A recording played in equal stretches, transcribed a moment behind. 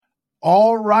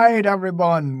All right,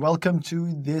 everyone. Welcome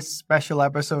to this special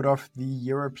episode of the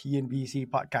European VC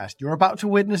podcast. You're about to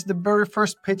witness the very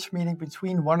first pitch meeting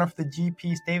between one of the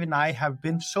GPs David and I have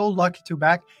been so lucky to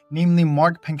back, namely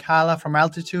Marc Penkala from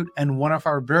Altitude and one of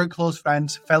our very close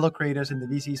friends, fellow creators in the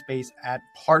VC space at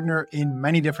partner in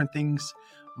many different things,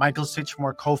 Michael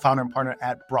Sidgmore, co-founder and partner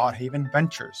at Broadhaven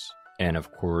Ventures. And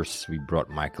of course, we brought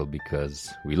Michael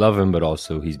because we love him, but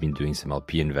also he's been doing some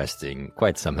LP investing,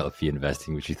 quite some LP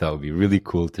investing, which we thought would be really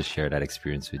cool to share that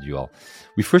experience with you all.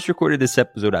 We first recorded this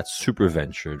episode at Super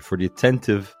Ventured. For the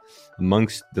attentive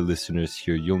amongst the listeners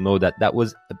here, you'll know that that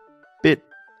was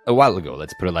a while ago,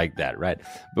 let's put it like that, right?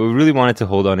 But we really wanted to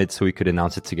hold on it so we could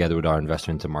announce it together with our investor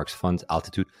into Marc's fund,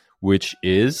 Altitude, which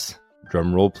is,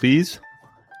 drum roll please,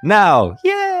 now.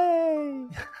 Yay!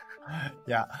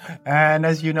 Yeah. And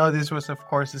as you know, this was, of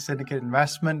course, a syndicate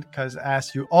investment because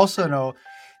as you also know,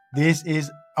 this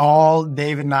is all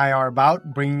David and I are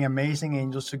about, bringing amazing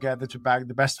angels together to back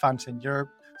the best funds in Europe.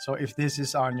 So if this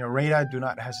is on your radar, do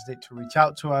not hesitate to reach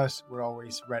out to us. We're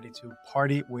always ready to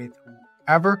party with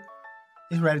whoever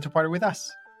is ready to party with us.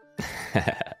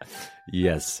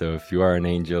 Yes, so if you are an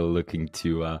angel looking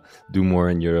to do more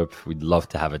in Europe, we'd love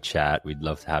to have a chat. We'd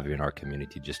love to have you in our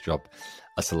community. Just drop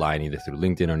us a line either through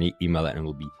LinkedIn or email it, and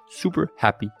we'll be super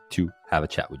happy to have a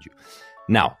chat with you.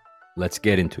 Now, let's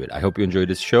get into it. I hope you enjoyed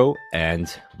this show.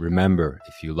 And remember,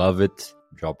 if you love it,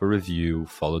 drop a review,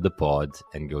 follow the pod,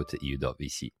 and go to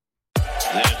eu.vc.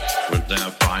 This was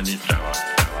their finest hour.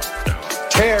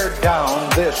 Tear down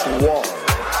this wall.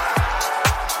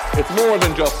 It's more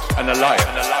than just an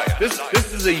alliance.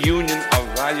 This is a union of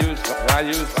values.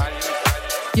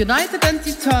 United and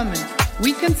determined,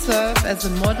 we can serve as a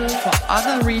model for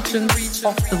other regions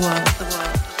of the world.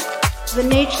 The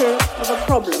nature of a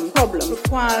problem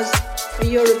requires a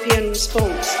European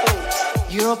response.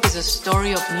 Europe is a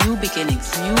story of new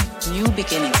beginnings, new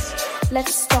beginnings.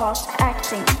 Let's start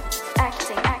acting.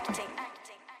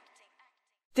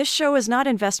 This show is not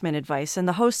investment advice, and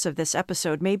the hosts of this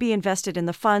episode may be invested in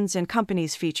the funds and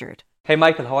companies featured. Hey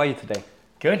Michael, how are you today?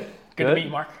 Good to meet you,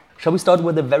 Marc. Shall we start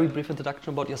with a very brief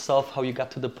introduction about yourself, how you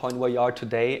got to the point where you are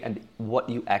today, and what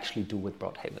you actually do with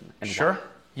Broadhaven? And sure. Why?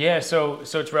 Yeah, so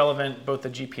it's relevant, both the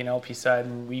GP and LP side,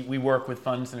 and we work with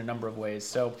funds in a number of ways.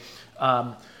 So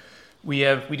we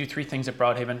do three things at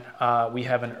Broadhaven. We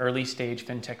have an early stage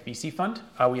fintech VC fund.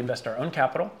 We invest our own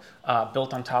capital,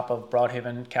 built on top of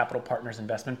Broadhaven Capital Partners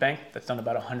Investment Bank. That's done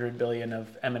about $100 billion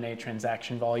of M&A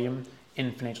transaction volume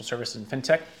in financial services and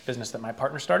fintech, business that my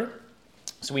partner started.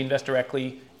 So we invest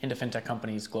directly into fintech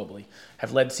companies globally.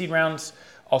 Have led seed rounds,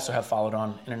 also have followed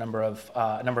on in a number of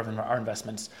our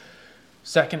investments.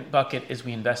 Second bucket is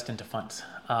we invest into funds.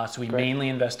 So we mainly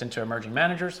invest into emerging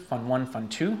managers, Fund 1, Fund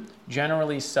 2,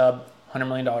 generally sub $100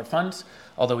 million funds,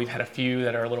 although we've had a few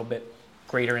that are a little bit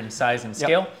greater in size and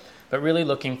scale, but really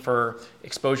looking for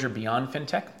exposure beyond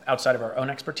fintech, outside of our own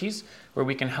expertise, where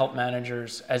we can help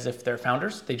managers as if they're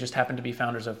founders. They just happen to be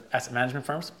founders of asset management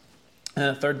firms.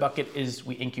 And the third bucket is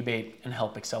we incubate and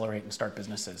help accelerate and start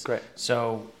businesses. Great.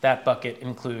 So that bucket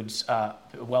includes a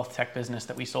wealth tech business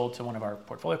that we sold to one of our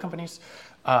portfolio companies.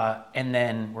 And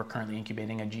then we're currently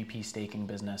incubating a GP staking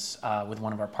business with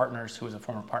one of our partners who is a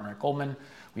former partner at Goldman.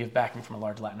 We have backing from a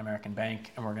large Latin American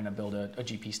bank, and we're going to build a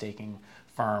GP staking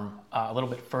firm a little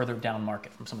bit further down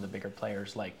market from some of the bigger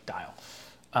players like Dial.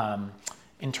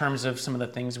 In terms of some of the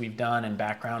things we've done and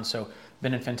background, so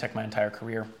been in fintech my entire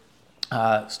career.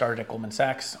 Started at Goldman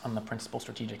Sachs on the principal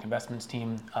strategic investments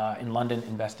team in London,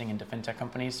 investing into fintech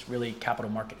companies, really capital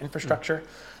market infrastructure.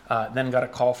 Then got a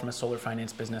call from a solar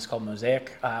finance business called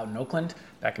Mosaic out in Oakland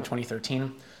back in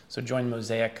 2013. So joined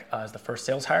Mosaic as the first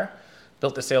sales hire.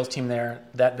 Built the sales team there.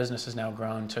 That business has now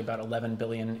grown to about $11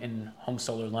 billion in home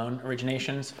solar loan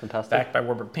originations. Fantastic. Backed by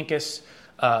Warburg Pincus.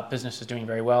 Business is doing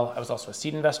very well. I was also a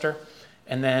seed investor.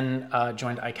 And then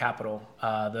joined iCapital,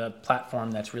 the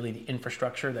platform that's really the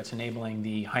infrastructure that's enabling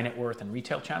the high net worth and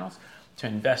retail channels to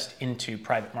invest into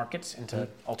private markets, into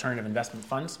alternative investment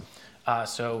funds.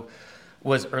 So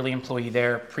was early employee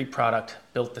there, pre-product,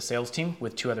 built the sales team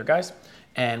with two other guys,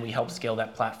 and we helped scale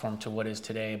that platform to what is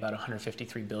today about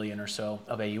 $153 billion or so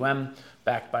of AUM,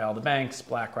 backed by all the banks,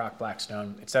 BlackRock,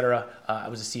 Blackstone, et cetera. I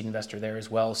was a seed investor there as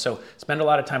well. So spend a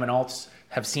lot of time in alts,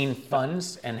 have seen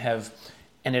funds, and have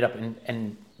ended up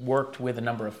and worked with a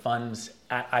number of funds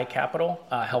at iCapital,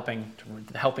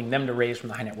 helping them to raise from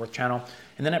the high net worth channel.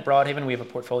 And then at Broadhaven, we have a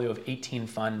portfolio of 18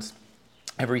 funds,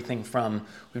 everything from,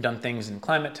 we've done things in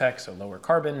climate tech, so lower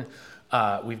carbon.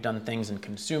 We've done things in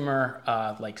consumer,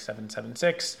 like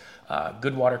 776,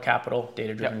 Goodwater Capital,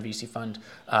 data-driven VC fund,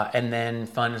 and then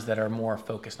funds that are more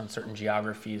focused on certain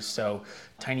geographies. So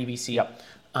Tiny VC,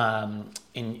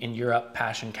 In Europe,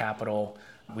 Passion Capital,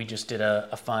 we just did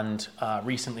a fund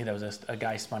recently. That was a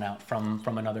guy spun out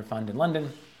from another fund in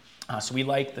London. So we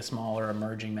like the smaller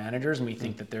emerging managers, and we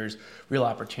think that there's real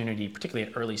opportunity,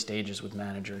 particularly at early stages with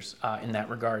managers in that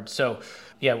regard. So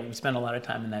yeah, we spend a lot of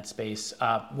time in that space.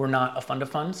 We're not a fund of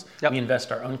funds. We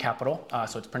invest our own capital,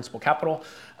 so it's principal capital.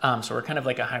 So we're kind of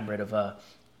like a hybrid of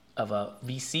a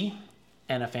VC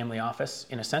and a family office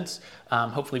in a sense,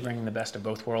 hopefully bringing the best of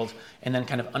both worlds. And then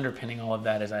kind of underpinning all of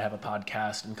that is I have a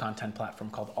podcast and content platform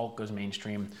called Alt Goes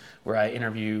Mainstream, where I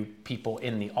interview people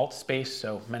in the alt space.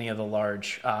 So many of the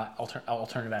large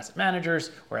alternative asset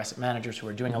managers or asset managers who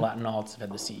are doing a lot in alts. I've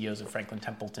had the CEOs of Franklin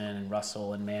Templeton and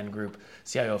Russell and Man Group,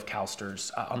 CIO of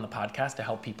CalSTRS on the podcast to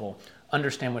help people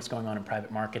understand what's going on in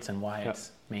private markets and why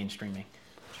it's mainstreaming.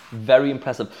 Very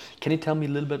impressive. Can you tell me a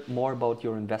little bit more about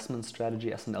your investment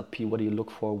strategy as an LP? What do you look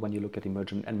for when you look at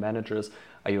emerging and managers?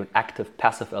 Are you an active,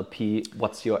 passive LP?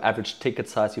 What's your average ticket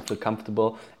size you feel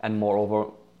comfortable? And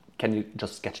moreover, can you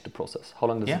just sketch the process? How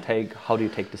long does it take? How do you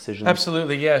take decisions?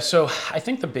 Absolutely, yeah. So I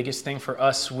think the biggest thing for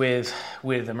us with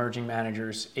emerging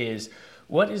managers is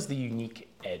what is the unique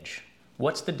edge?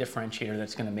 What's the differentiator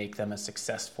that's going to make them a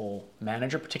successful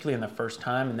manager, particularly in the first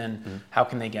time? And then how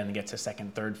can they get to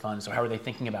second, third fund? So how are they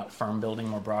thinking about firm building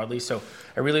more broadly? So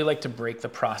I really like to break the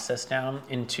process down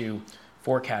into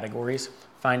 4 categories: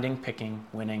 finding, picking,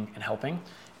 winning, and helping.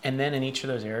 And then in each of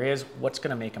those areas, what's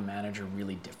going to make a manager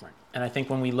really different? And I think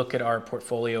when we look at our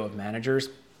portfolio of managers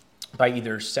by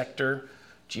either sector,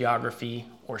 geography,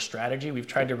 or strategy, we've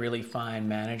tried to really find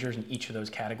managers in each of those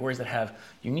categories that have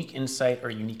unique insight or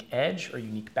unique edge or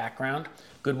unique background.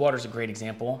 Goodwater's a great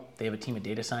example. They have a team of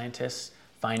data scientists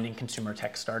finding consumer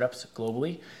tech startups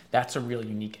globally. That's a real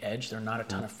unique edge. There are not a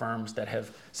ton of firms that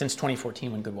have, since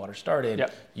 2014 when Goodwater started,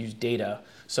 used data.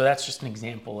 So that's just an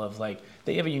example of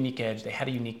they have a unique edge. They had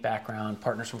a unique background,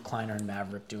 partners from Kleiner and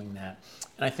Maverick doing that.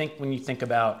 And I think when you think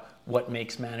about what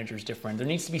makes managers different, there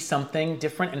needs to be something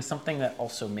different and something that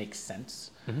also makes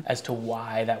sense as to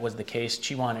why that was the case.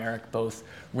 Chiwa and Eric both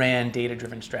ran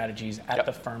data-driven strategies at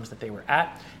the firms that they were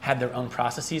at, had their own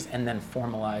processes, and then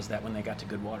formalized that when they got to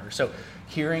Goodwater. So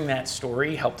hearing that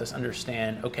story helped us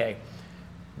understand, okay,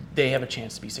 they have a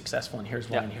chance to be successful, and here's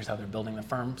why, and here's how they're building the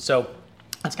firm. So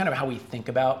that's kind of how we think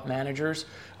about managers.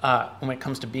 When it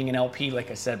comes to being an LP,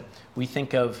 like I said, we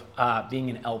think of being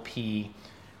an LP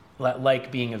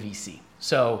like being a VC.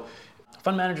 So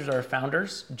fund managers are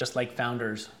founders, just like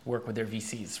founders work with their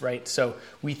VCs, right? So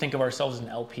we think of ourselves as an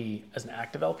LP, as an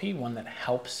active LP, one that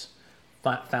helps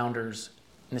founders,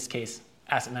 in this case,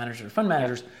 asset managers or fund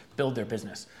managers, build their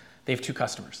business. They have 2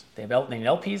 customers. They need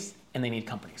LPs and they need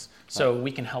companies. So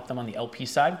we can help them on the LP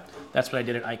side. That's what I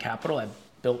did at iCapital. I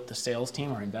built the sales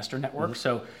team, our investor network.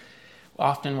 So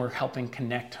often we're helping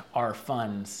connect our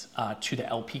funds to the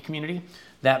LP community.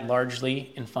 That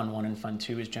largely in Fund 1 and Fund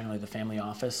 2 is generally the family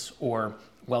office or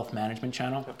wealth management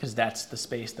channel, because that's the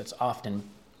space that's often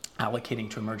allocating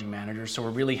to emerging managers. So we're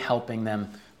really helping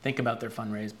them think about their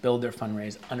fundraise, build their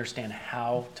fundraise, understand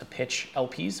how to pitch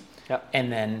LPs,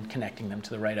 and then connecting them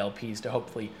to the right LPs to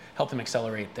hopefully help them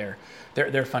accelerate their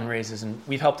fundraises. And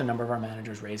we've helped a number of our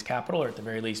managers raise capital, or at the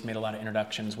very least made a lot of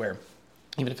introductions where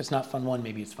even if it's not Fund 1,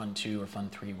 maybe it's Fund 2 or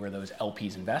Fund 3 where those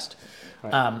LPs invest.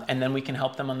 And then we can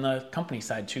help them on the company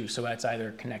side too. So that's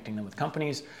either connecting them with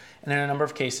companies. And in a number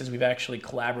of cases, we've actually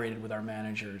collaborated with our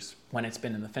managers when it's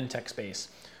been in the fintech space,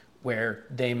 where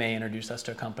they may introduce us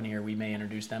to a company or we may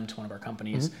introduce them to one of our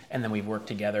companies. And then we've worked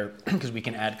together because we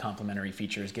can add complementary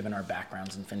features given our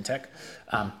backgrounds in fintech.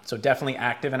 So definitely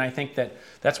active. And I think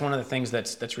that's one of the things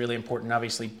that's really important.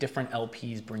 Obviously, different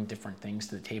LPs bring different things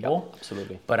to the table.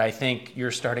 Absolutely. But I think you're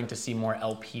starting to see more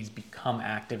LPs become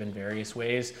active in various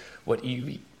ways. What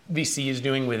VC is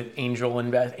doing with angel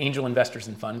investors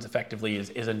and funds effectively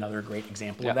is another great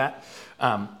example of that.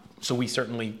 So we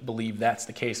certainly believe that's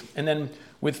the case. And then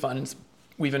with funds,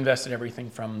 we've invested everything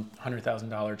from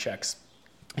 $100,000 checks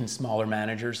in smaller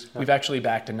managers. We've actually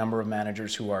backed a number of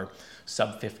managers who are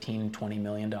sub $15, $20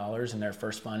 million in their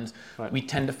first funds. We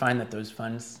tend to find that those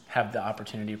funds have the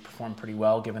opportunity to perform pretty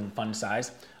well given fund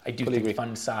size. I do think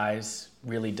fund size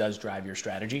really does drive your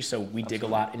strategy. So we dig a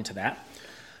lot into that.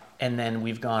 And then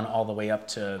we've gone all the way up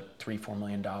to $3, $4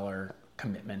 million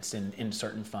commitments in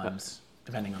certain funds.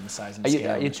 Depending on the size and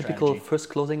scale. Are you typical first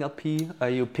closing LP? Are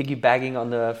you piggybacking on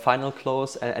the final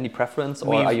close? Any preference,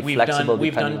 or are you flexible?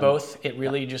 We've done both. It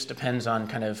really just depends on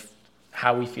kind of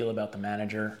how we feel about the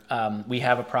manager. We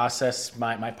have a process.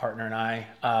 My partner and I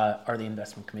are the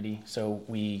investment committee, so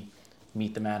we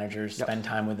meet the managers, spend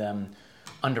time with them,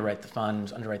 underwrite the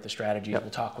funds, underwrite the strategies.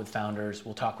 We'll talk with founders.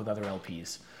 We'll talk with other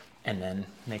LPs. and then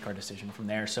make our decision from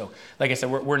there. So, like I said,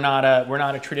 we're not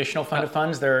a traditional fund of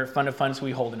funds. They're fund of funds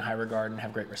we hold in high regard and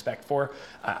have great respect for.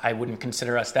 I wouldn't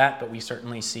consider us that, but we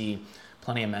certainly see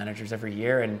plenty of managers every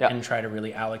year and try to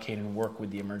really allocate and work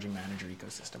with the emerging manager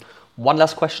ecosystem. One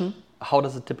last question. How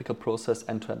does a typical process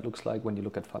end-to-end looks like when you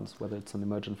look at funds, whether it's an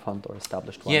emergent fund or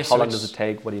established one? How long does it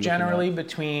take? What are you generally looking at?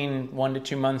 Between 1 to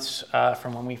 2 months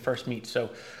from when we first meet. So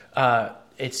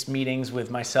it's meetings with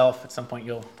myself. At some point,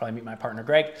 you'll probably meet my partner,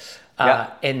 Greg.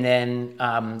 And then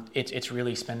it's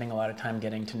really spending a lot of time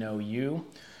getting to know you,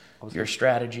 your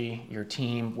strategy, your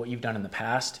team, what you've done in the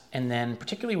past. And then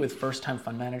particularly with first-time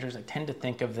fund managers, I tend to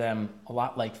think of them a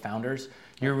lot like founders.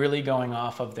 You're really going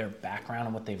off of their background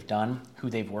and what they've done, who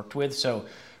they've worked with. So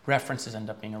references end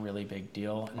up being a really big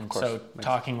deal. And so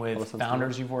talking with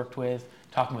founders you've worked with,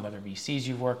 talking with other VCs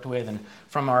you've worked with, and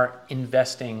from our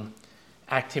investing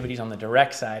activities on the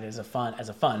direct side as a fund,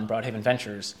 Broadhaven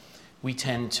Ventures, we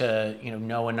tend to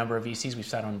know a number of VCs. We've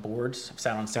sat on boards,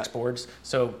 sat on 6 boards,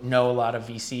 so know a lot of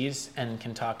VCs and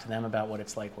can talk to them about what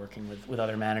it's like working with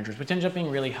other managers, which ends up being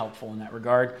really helpful in that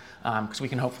regard because we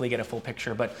can hopefully get a full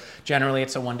picture. But generally,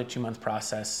 it's a 1 to 2 month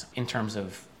process in terms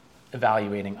of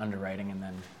evaluating, underwriting, and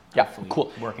then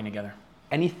hopefully working together.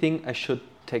 Anything I should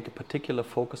take a particular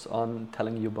focus on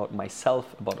telling you about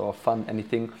myself, about our fund?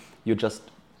 Anything you just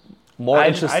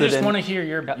I just want to hear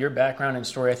your background and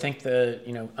story. I think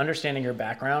understanding your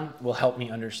background will help me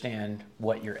understand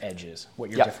what your edge is, what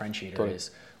your differentiator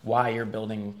is, why you're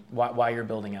building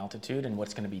Altitude, and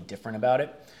what's going to be different about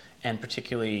it. And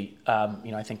particularly,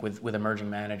 I think with emerging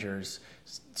managers,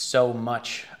 so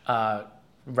much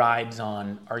rides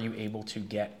on, are you able to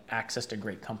get access to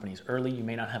great companies early? You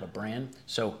may not have a brand,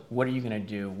 so what are you going to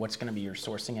do? What's going to be your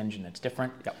sourcing engine that's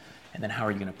different? And then how are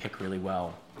you going to pick really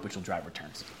well, which will drive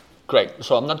returns? Great.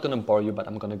 So I'm not going to bore you, but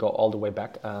I'm going to go all the way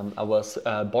back. I was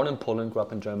born in Poland, grew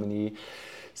up in Germany,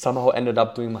 somehow ended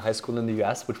up doing my high school in the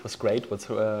US, which was great.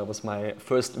 Was my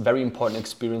first very important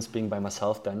experience being by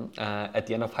myself then. At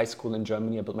the end of high school in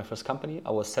Germany, I built my first company.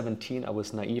 I was 17, I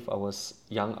was naive, I was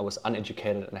young, I was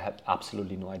uneducated, and I had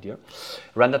absolutely no idea.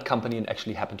 Ran that company and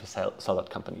actually happened to sell that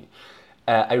company.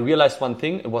 I realized one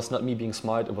thing, it was not me being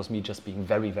smart, it was me just being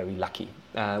very, very lucky.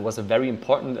 It was a very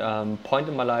important point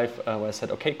in my life where I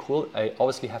said, okay, cool, I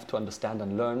obviously have to understand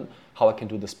and learn how I can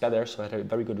do this better. So I had a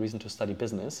very good reason to study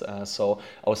business. So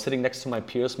I was sitting next to my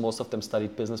peers, most of them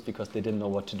studied business because they didn't know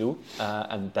what to do.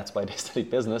 And that's why they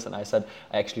studied business. And I said,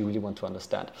 I actually really want to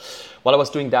understand. While I was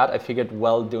doing that, I figured,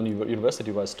 well, the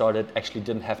university where I started actually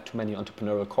didn't have too many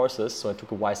entrepreneurial courses. So I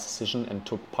took a wise decision and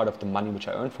took part of the money which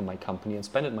I earned from my company and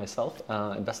spent it myself,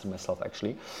 invested myself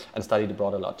actually, and studied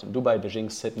abroad a lot. In Dubai, Beijing,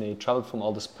 Sydney, traveled from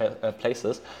all these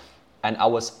places. And I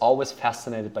was always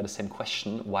fascinated by the same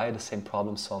question, why are the same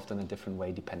problems solved in a different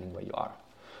way depending where you are?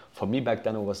 For me back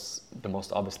then, it was the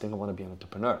most obvious thing. I want to be an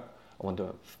entrepreneur. I want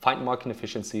to find market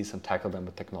inefficiencies and tackle them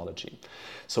with technology.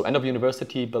 So end of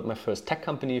university, built my first tech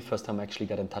company. First time I actually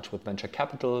got in touch with venture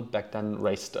capital. Back then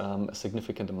raised a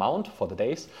significant amount for the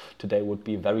days. Today would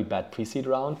be a very bad pre-seed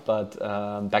round, but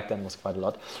back then was quite a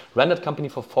lot. Ran that company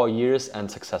for 4 years and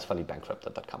successfully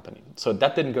bankrupted that company. So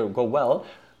that didn't go well.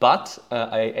 But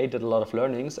I did a lot of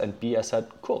learnings, and B, I said,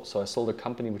 cool. So I sold a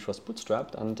company which was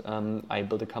bootstrapped, and I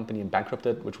built a company and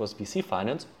bankrupted, which was VC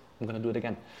finance. I'm going to do it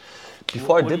again.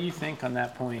 What do you think on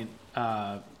that point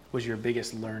was your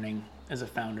biggest learning as a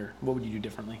founder? What would you do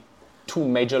differently? 2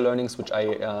 major learnings which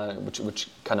which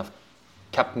kind of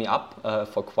kept me up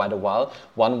for quite a while.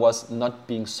 One was not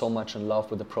being so much in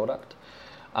love with the product.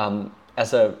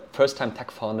 As a first-time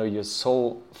tech founder, you're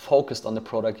so focused on the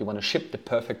product. You want to ship the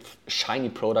perfect, shiny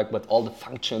product with all the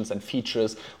functions and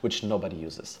features which nobody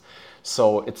uses.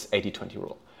 So it's 80-20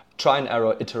 rule. Try and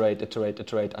error, iterate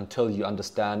until you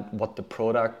understand what the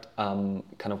product,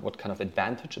 what kind of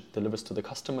advantage it delivers to the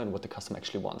customer and what the customer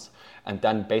actually wants. And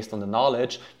then based on the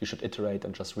knowledge, you should iterate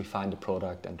and just refine the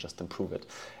product and just improve it.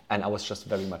 And I was just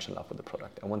very much in love with the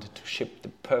product. I wanted to ship the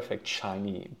perfect,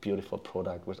 shiny, beautiful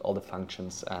product with all the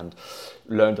functions, and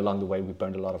learned along the way. We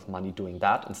burned a lot of money doing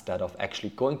that instead of actually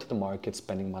going to the market,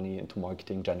 spending money into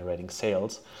marketing, generating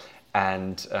sales.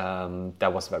 And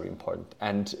that was very important.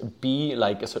 And B,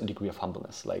 like a certain degree of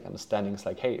humbleness, like understanding it's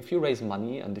like, hey, if you raise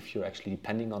money and if you're actually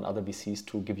depending on other VCs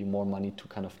to give you more money to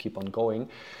kind of keep on going,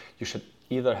 you should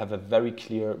either have a very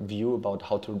clear view about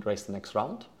how to raise the next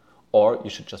round, or you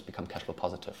should just become cash flow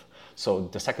positive. So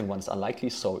the second one is unlikely.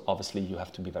 So obviously you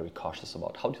have to be very cautious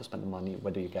about how do you spend the money,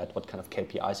 where do you get, what kind of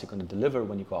KPIs you're going to deliver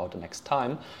when you go out the next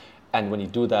time. And when you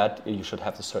do that, you should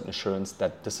have a certain assurance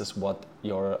that this is what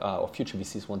your future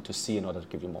VCs want to see in order to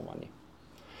give you more money.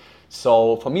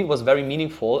 So for me, it was very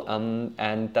meaningful.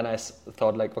 And then I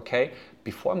thought like, okay,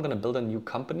 before I'm going to build a new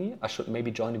company, I should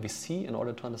maybe join a VC in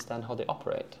order to understand how they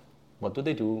operate. What do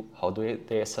they do? How do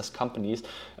they assess companies?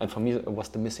 And for me, it was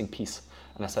the missing piece.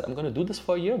 And I said, I'm going to do this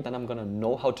for a year, then I'm going to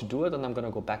know how to do it, and I'm going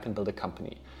to go back and build a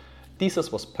company.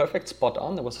 Thesis was perfect, spot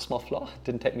on. There was a small flaw. It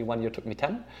didn't take me 1 year, it took me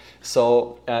 10.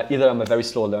 So either I'm a very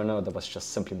slow learner, or there was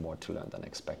just simply more to learn than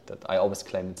expected. I always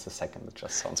claim it's the second, it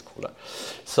just sounds cooler.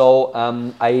 So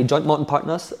I joined Mountain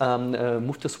Partners,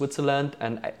 moved to Switzerland,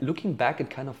 and looking back, it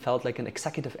kind of felt like an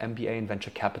executive MBA in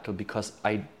venture capital because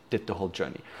I did the whole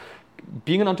journey.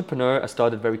 Being an entrepreneur, I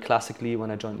started very classically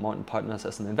when I joined Mountain Partners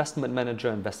as an investment manager,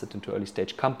 invested into early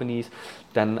stage companies.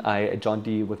 Then I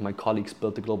jointly with my colleagues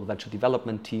built the global venture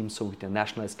development team. So we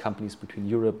internationalized companies between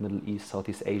Europe, Middle East,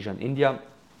 Southeast Asia and India,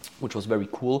 which was very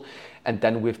cool. And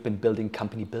then we've been building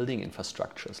company building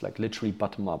infrastructures, like literally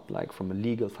bottom up, like from a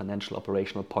legal, financial,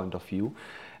 operational point of view.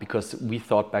 Because we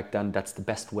thought back then that's the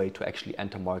best way to actually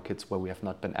enter markets where we have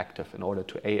not been active in order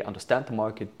to A, understand the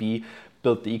market, B,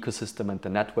 build the ecosystem and the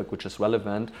network which is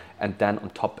relevant, and then on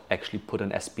top actually put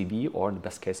an SPV or in the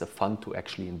best case a fund to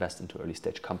actually invest into early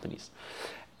stage companies.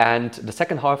 And the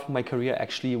second half of my career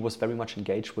actually was very much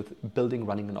engaged with building,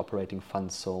 running and operating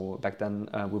funds. So back then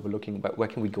we were looking at where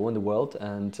can we go in the world,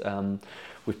 and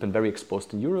we've been very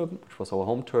exposed in Europe, which was our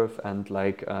home turf, and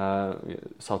like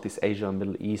Southeast Asia,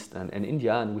 Middle East and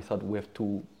India. And we thought we have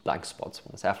two blank spots,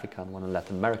 one is Africa and one in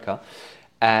Latin America.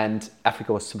 And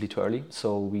Africa was simply too early,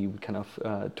 so we kind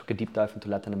of took a deep dive into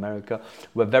Latin America.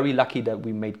 We're very lucky that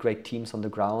we made great teams on the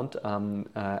ground,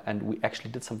 and we actually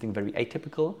did something very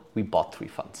atypical. We bought 3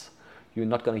 funds. You're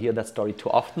not going to hear that story too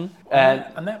often.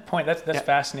 On that point, that's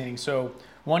fascinating. So,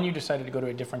 one, you decided to go to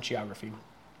a different geography.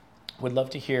 Would love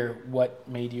to hear what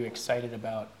made you excited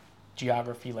about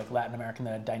geography like Latin America and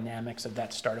the dynamics of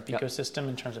that startup ecosystem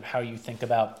in terms of how you think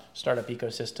about startup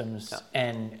ecosystems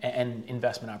and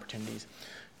investment opportunities.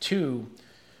 2,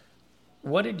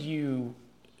 what did you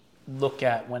look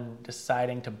at when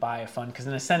deciding to buy a fund? Because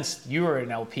in a sense, you were an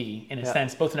LP, in a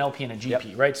sense, both an LP and a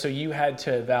GP, right? So you had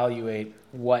to evaluate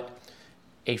what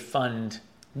a fund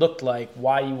looked like,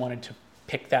 why you wanted to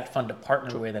pick that fund to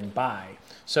partner with and buy.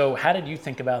 So how did you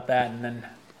think about that? And then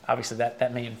obviously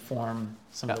that may inform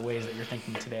some of the ways that you're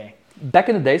thinking today. Back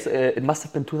in the days, it must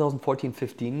have been 2014,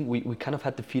 15, we kind of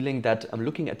had the feeling that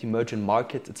looking at emerging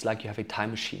markets, it's like you have a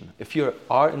time machine. If you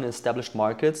are in established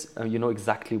markets, you know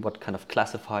exactly what kind of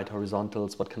classified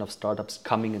horizontals, what kind of startups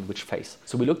coming in which phase.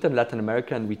 So we looked at Latin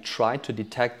America and we tried to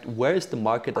detect where is the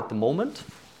market at the moment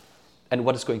and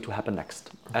what is going to happen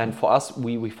next. And for us,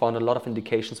 we found a lot of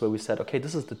indications where we said, okay,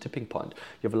 this is the tipping point.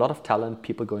 You have a lot of talent,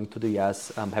 people going to the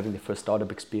US, having their first startup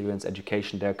experience,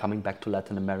 education there, coming back to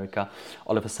Latin America.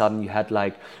 All of a sudden, you had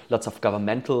like lots of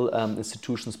governmental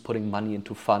institutions putting money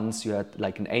into funds. You had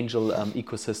like an angel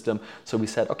ecosystem. So we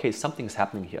said, okay, something is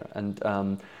happening here.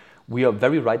 And we are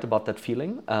very right about that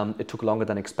feeling. It took longer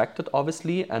than expected,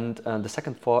 obviously. And the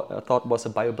second thought was a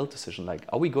buy or build decision. Like,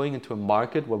 are we going into a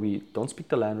market where we don't speak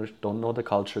the language, don't know the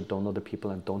culture, don't know the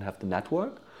people, and don't have the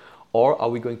network? Or are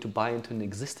we going to buy into an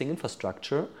existing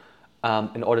infrastructure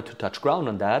in order to touch ground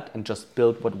on that and just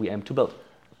build what we aim to build?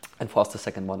 And for us, the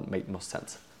second one made most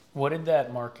sense. What did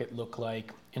that market look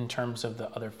like in terms of the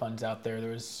other funds out there?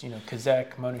 There was,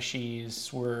 Kazek,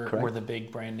 Monashis were the big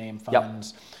brand name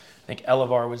funds. Yep. I think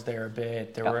Elevar was there a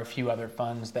bit. There were a few other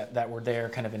funds that were there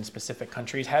kind of in specific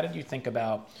countries. How did you think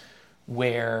about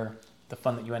where the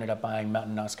fund that you ended up buying,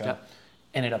 Mountain Nazca,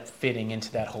 ended up fitting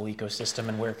into that whole ecosystem,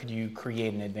 and where could you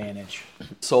create an advantage?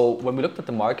 So when we looked at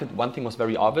the market, one thing was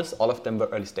very obvious. All of them were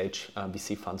early stage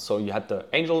VC funds. So you had the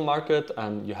angel market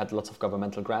and you had lots of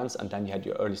governmental grants, and then you had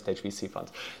your early stage VC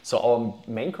funds. So our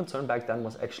main concern back then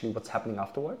was actually what's happening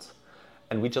afterwards.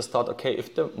 And we just thought, okay,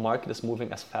 if the market is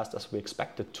moving as fast as we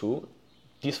expect it to,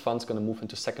 these funds are going to move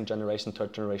into second generation,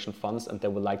 third generation funds, and they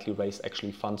will likely raise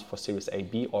actually funds for Series A,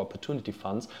 B, or opportunity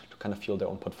funds to kind of fuel their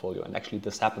own portfolio. And actually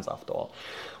this happens after all.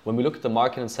 When we looked at the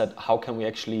market and said, how can we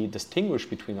actually distinguish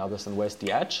between others and where's the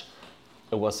edge?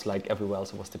 It was like everywhere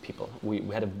else, it was the people. We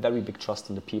had a very big trust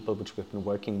in the people which we've been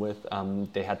working with.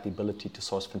 They had the ability to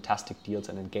source fantastic deals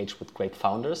and engage with great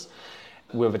founders.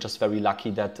 We were just very lucky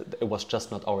that it was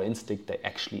just not our instinct. They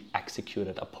actually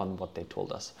executed upon what they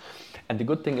told us. And the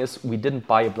good thing is we didn't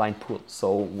buy a blind pool.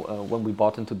 So when we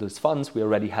bought into these funds, we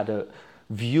already had a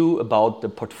view about the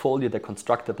portfolio they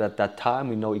constructed at that time.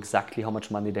 We know exactly how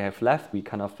much money they have left. We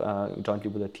kind of jointly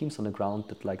with the teams on the ground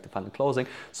did like the final closing.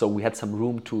 So we had some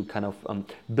room to kind of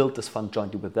build this fund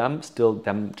jointly with them, still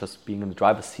them just being in the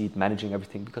driver's seat, managing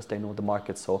everything because they know the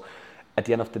market. So at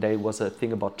the end of the day, it was a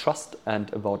thing about trust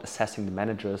and about assessing the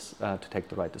managers to take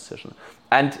the right decision.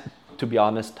 And to be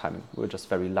honest, timing. We were just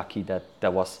very lucky that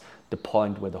there was the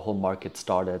point where the whole market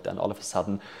started, and all of a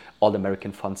sudden all the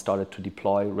American funds started to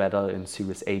deploy rather in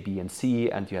Series A, B, and C,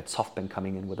 and you had SoftBank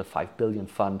coming in with a 5 billion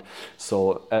fund.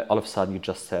 So all of a sudden you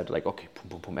just said like, okay, boom,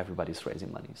 boom, boom, everybody's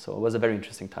raising money. So it was a very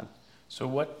interesting time. So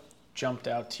what jumped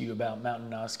out to you about Mountain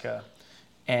Nazca,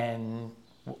 and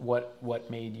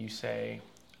what made you say,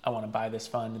 I want to buy this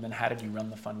fund, and then how did you run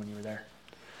the fund when you were there?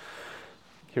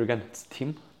 Here again, it's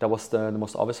team. That was the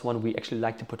most obvious one. We actually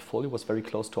liked the portfolio, was very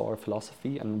close to our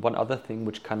philosophy. And one other thing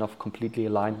which kind of completely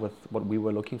aligned with what we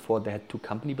were looking for, they had 2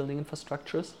 company building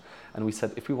infrastructures. And we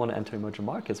said, if we want to enter emerging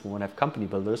markets, we want to have company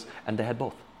builders. And they had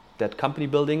both. They had company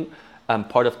building,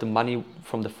 part of the money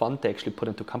from the fund they actually put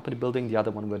into company building. The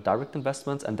other one were direct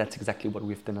investments. And that's exactly what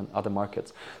we've done in other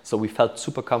markets. So we felt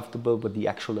super comfortable with the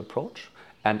actual approach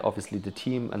and obviously the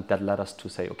team. And that led us to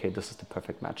say, okay, this is the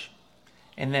perfect match.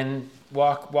 And then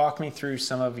walk me through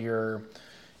some of your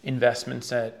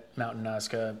investments at Mountain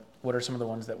Nazca. What are some of the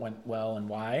ones that went well and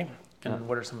why? And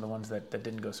what are some of the ones that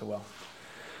didn't go so well?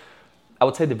 I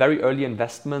would say the very early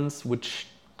investments, which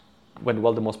went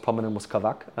well, the most prominent was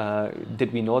Kavak.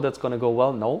 Did we know that's going to go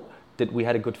well? No. Did we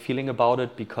had a good feeling about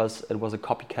it because it was a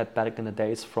copycat back in the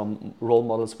days from role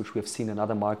models which we have seen in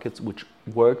other markets, which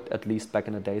worked at least back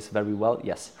in the days very well?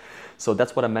 Yes. So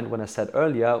that's what I meant when I said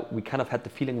earlier, we kind of had the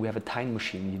feeling we have a time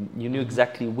machine. You knew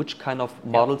exactly which kind of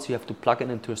models you have to plug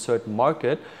into a certain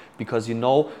market because you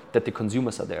know that the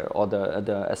consumers are there or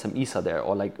the SMEs are there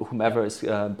or like whomever is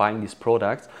buying these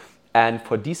products. And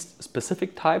for these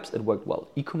specific types, it worked well.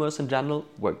 E-commerce in general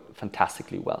worked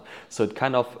fantastically well. So it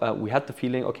kind of, we had the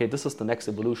feeling, okay, this is the next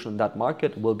evolution in that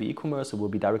market. It will be e-commerce, it will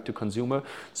be direct to consumer.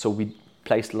 So we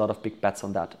placed a lot of big bets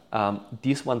on that.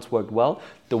 These ones worked well.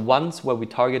 The ones where we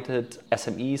targeted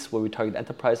SMEs, where we targeted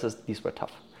enterprises, these were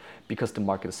tough because the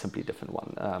market is simply a different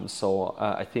one. So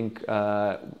I think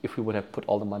if we would have put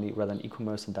all the money rather in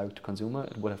e-commerce and direct to consumer,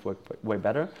 it would have worked way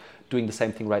better. Doing the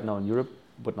same thing right now in Europe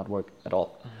would not work at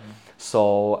all. Mm-hmm.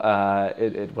 So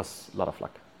it was a lot of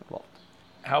luck involved.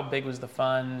 How big was the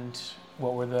fund?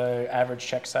 What were the average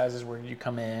check sizes? Where did you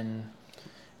come in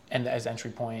and as entry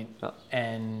point?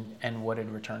 And what did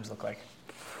returns look like?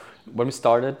 When we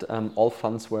started, all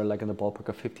funds were like in the ballpark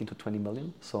of 15 to 20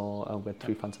 million. So we had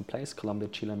 3 funds in place, Colombia,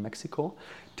 Chile, and Mexico.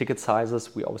 Ticket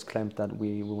sizes, we always claimed that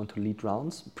we want to lead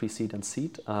rounds, pre-seed and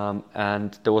seed.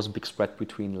 And there was a big spread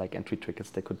between like entry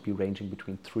tickets. They could be ranging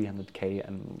between 300K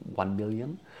and 1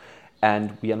 million.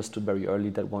 And we understood very early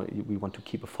that we want to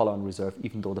keep a follow-on reserve,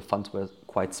 even though the funds were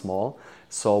quite small.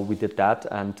 So we did that,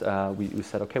 and we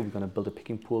said, okay, we're going to build a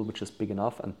picking pool which is big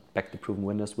enough and back the proven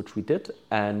winners, which we did.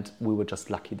 And we were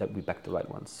just lucky that we backed the right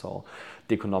ones. So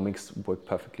the economics worked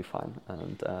perfectly fine,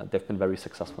 and they've been very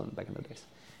successful back in the days.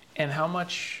 And how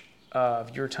much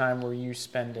of your time were you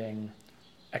spending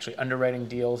actually underwriting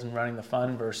deals and running the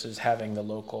fund versus having the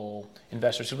local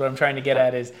investors? So what I'm trying to get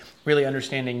at is really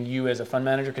understanding you as a fund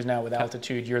manager, because now with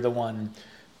Altitude, you're the one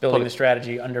building the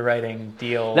strategy, underwriting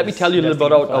deals. Let me tell you a little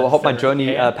bit about how my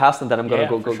journey passed, and then I'm going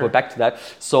to go back to that.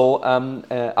 So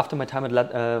after my time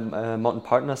at Mountain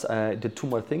Partners, I did 2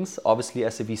 more things. Obviously,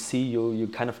 as a VC, you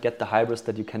kind of get the hybris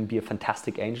that you can be a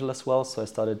fantastic angel as well. So I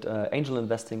started angel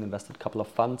investing, invested a couple of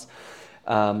funds.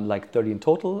 Like 30 in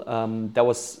total. That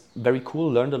was very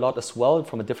cool, learned a lot as well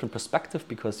from a different perspective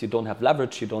because you don't have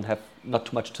leverage, you don't have not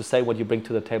too much to say. What you bring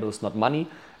to the table is not money,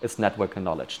 it's network and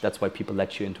knowledge. That's why people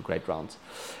let you into great rounds.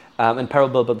 In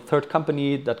parallel with the third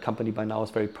company, that company by now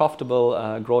is very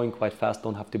profitable, growing quite fast,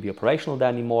 don't have to be operational there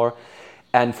anymore.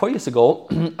 And 4 years ago,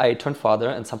 I turned father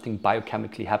and something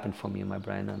biochemically happened for me in my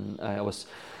brain. And I was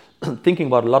thinking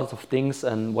about a lot of things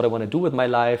and what I want to do with my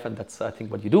life. And that's, I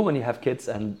think, what you do when you have kids.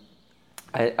 And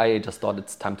I just thought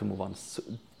it's time to move on. It's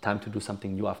time to do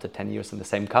something new after 10 years in the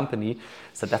same company.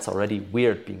 So that's already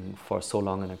weird being for so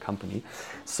long in a company.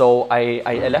 So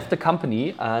I left the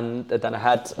company, and then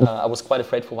I was quite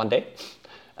afraid for one day.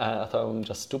 I thought I'm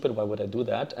just stupid, why would I do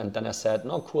that? And then I said,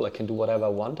 no, cool, I can do whatever I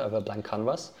want. I have a blank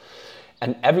canvas.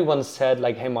 And everyone said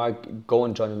like, hey Mark, go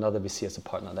and join another VC as a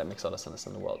partner. That makes all the sense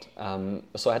in the world.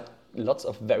 So I had lots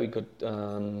of very good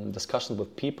discussions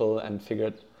with people and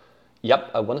figured,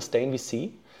 yep, I want to stay in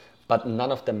VC, but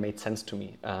none of them made sense to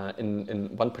me. In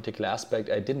one particular aspect,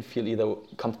 I didn't feel either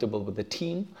comfortable with the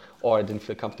team, or I didn't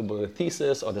feel comfortable with the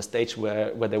thesis or the stage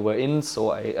where they were in.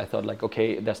 So I thought like,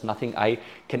 okay, there's nothing I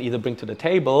can either bring to the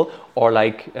table or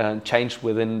like change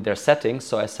within their settings.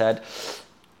 So I said,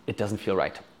 it doesn't feel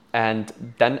right. And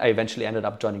then I eventually ended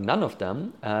up joining none of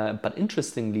them. But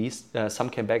interestingly, some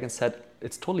came back and said,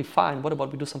 it's totally fine. What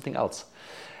about we do something else?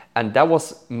 And that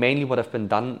was mainly what I've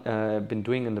been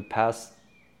doing in the past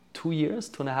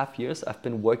 2.5 years, I've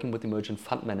been working with emergent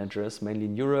fund managers, mainly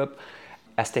in Europe,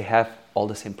 as they have all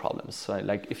the same problems. So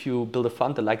like if you build a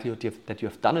fund, the likelihood that you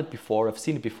have done it before, have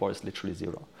seen it before, is literally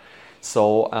zero.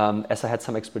 So as I had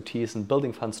some expertise in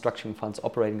building funds, structuring funds,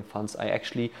 operating funds, I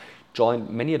actually joined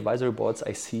many advisory boards,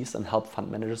 ICs, and helped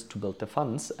fund managers to build their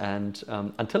funds. And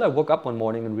until I woke up one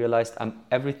morning and realized I'm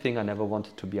everything I never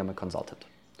wanted to be, I'm a consultant.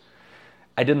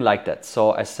 I didn't like that.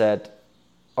 So I said,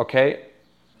 okay,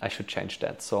 I should change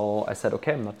that. So I said,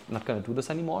 okay, I'm not going to do this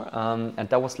anymore. And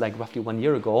that was like roughly 1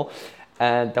 year ago.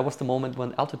 And that was the moment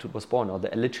when Altitude was born, or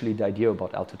literally the idea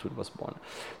about Altitude was born.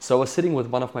 So I was sitting with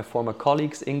one of my former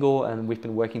colleagues, Ingo, and we've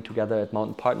been working together at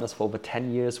Mountain Partners for over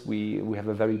 10 years. We have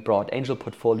a very broad angel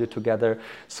portfolio together.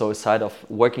 So aside of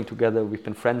working together, we've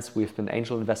been friends, we've been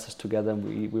angel investors together.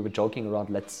 And we were joking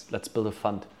around, let's build a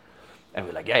fund. And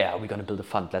we're like, yeah, we're going to build a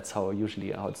fund. That's how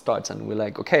it starts. And we're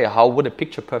like, okay, how would a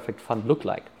picture perfect fund look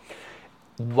like?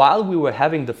 While we were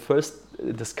having the first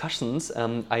discussions,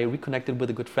 I reconnected with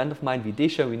a good friend of mine,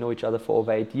 Videsha. We know each other for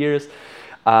over 8 years.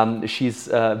 She's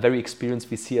a very experienced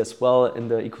VC as well in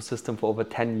the ecosystem for over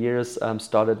 10 years.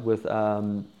 Started with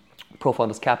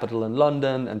Pro-Founders Capital in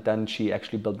London, and then she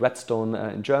actually built Redstone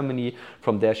in Germany.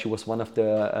 From there, she was one of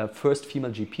the first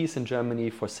female GPs in Germany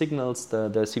for Signals, the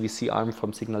CVC arm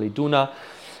from Signal Iduna.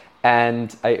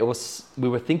 And we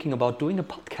were thinking about doing a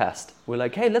podcast. We're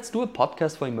like, hey, let's do a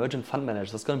podcast for emergent fund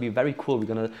managers. That's going to be very cool. We're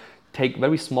going to take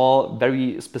very small,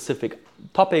 very specific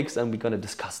topics, and we're going to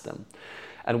discuss them.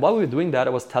 And while we were doing that, I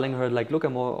was telling her, like, look, I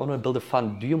want to build a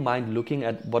fund. Do you mind looking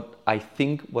at what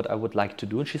I would like to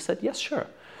do? And she said, yes, sure.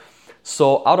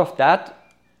 So out of that,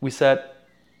 we said,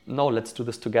 no, let's do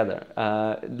this together.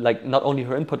 Like, not only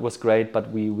her input was great,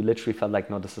 but we literally felt like,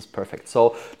 no, this is perfect.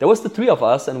 So there was the three of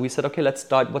us, and we said, okay, let's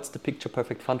start. What's the picture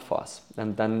perfect fund for us?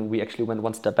 And then we actually went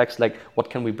one step back, like, what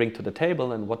can we bring to the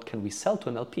table and what can we sell to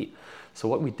an LP? So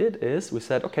what we did is we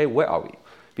said, okay, where are we?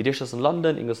 Videsha's in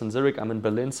London, Ingo's in Zurich, I'm in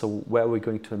Berlin. So where are we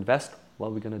going to invest?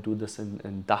 Well, we're going to do this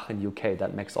in DACH in UK.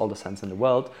 That makes all the sense in the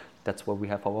world. That's where we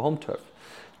have our home turf.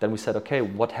 Then we said, okay,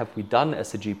 what have we done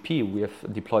as a GP? We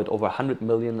have deployed over 100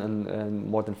 million and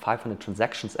more than 500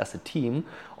 transactions as a team.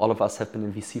 All of us have been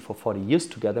in VC for 40 years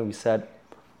together. And we said,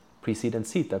 pre-seed and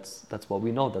seed, that's what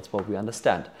we know, that's what we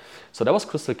understand. So that was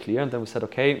crystal clear. And then we said,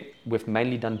 okay, we've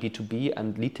mainly done B2B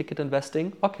and lead ticket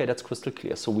investing. Okay, that's crystal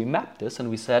clear. So we mapped this and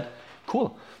we said,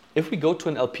 cool. If we go to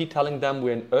an LP telling them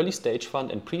we're an early stage fund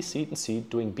and pre-seed and seed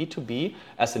doing B2B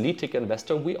as a lead ticket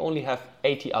investor, we only have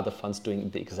 80 other funds doing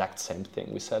the exact same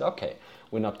thing. We said, okay,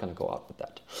 we're not going to go out with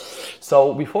that.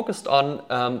 So we focused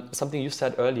on something you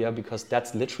said earlier, because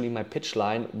that's literally my pitch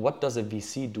line. What does a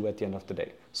VC do at the end of the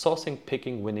day? Sourcing,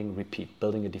 picking, winning, repeat,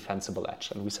 building a defensible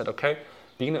edge. And we said, okay,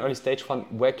 being an early stage fund,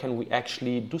 where can we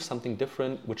actually do something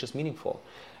different which is meaningful?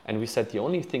 And we said the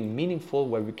only thing meaningful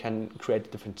where we can create a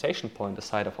differentiation point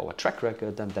aside of our track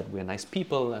record and that we're nice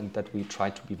people and that we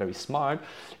try to be very smart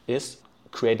is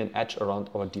create an edge around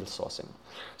our deal sourcing.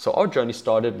 So our journey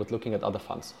started with looking at other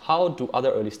funds. How do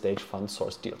other early stage funds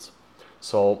source deals?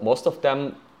 So most of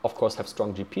them, of course, have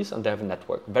strong GPs and they have a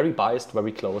network. Very biased,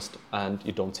 very closed, and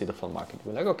you don't see the full market.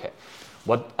 We're like, okay,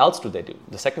 what else do they do?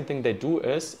 The second thing they do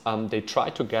is they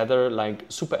try to gather like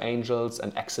super angels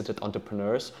and exited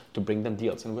entrepreneurs to bring them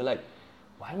deals. And we're like,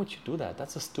 why would you do that?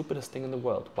 That's the stupidest thing in the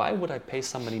world. Why would I pay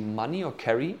somebody money or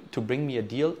carry to bring me a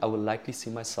deal I will likely see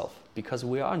myself? Because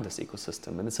we are in this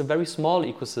ecosystem and it's a very small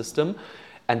ecosystem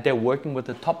and they're working with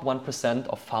the top 1%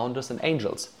 of founders and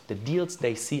angels. The deals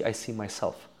they see, I see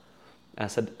myself. And I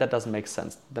said, that doesn't make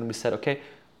sense. Then we said, okay,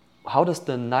 how does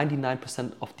the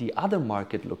 99% of the other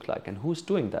market look like and who's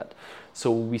doing that?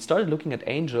 So we started looking at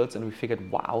angels and we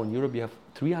figured, wow, in Europe you have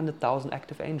 300,000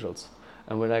 active angels.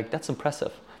 And we're like, that's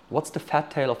impressive. What's the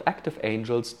fat tail of active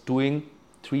angels doing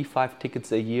 3-5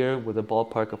 tickets a year with a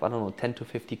ballpark of, I don't know, 10 to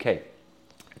 50K?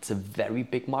 It's a very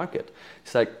big market.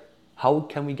 It's like, how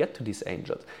can we get to these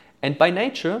angels? And by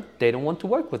nature, they don't want to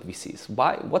work with VCs.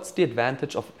 Why? What's the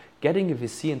advantage of getting a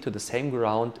VC into the same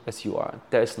ground as you are?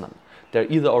 There is none. They're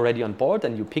either already on board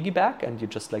and you piggyback and you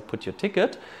just like put your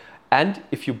ticket. And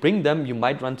if you bring them, you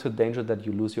might run to the danger that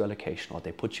you lose your allocation or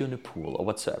they put you in a pool or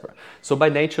whatsoever. So by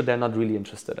nature, they're not really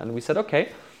interested. And we said, okay,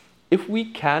 if we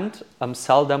can't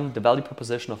sell them the value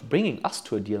proposition of bringing us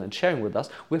to a deal and sharing with us,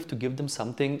 we have to give them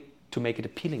something to make it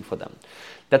appealing for them.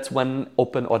 That's when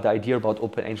the idea about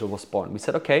Open Angel was born. We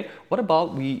said, okay, what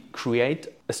about we create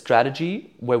a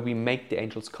strategy where we make the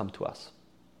angels come to us?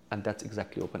 And that's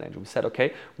exactly Open Angel. We said,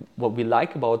 okay, what we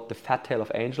like about the fat tail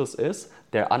of angels is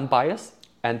they're unbiased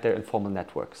and they're informal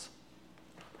networks.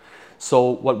 So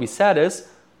what we said is,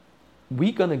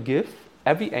 we're gonna give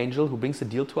every angel who brings a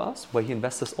deal to us, where he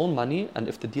invests his own money, and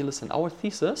if the deal is in our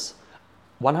thesis,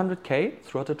 100K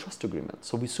throughout a trust agreement.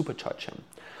 So we supercharge him.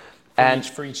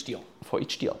 For each deal? For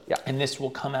each deal, yeah. And this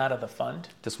will come out of the fund?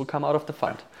 This will come out of the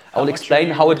fund. I will explain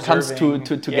how it comes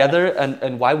together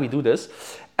and why we do this.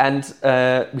 And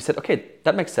we said, okay,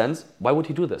 that makes sense. Why would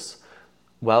he do this?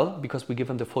 Well, because we give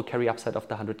him the full carry upside of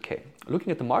the 100K.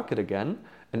 Looking at the market again,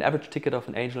 an average ticket of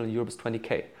an angel in Europe is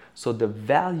 20K. So the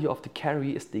value of the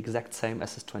carry is the exact same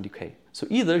as his 20K. So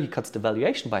either he cuts the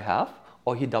valuation by half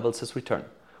or he doubles his return.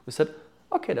 We said,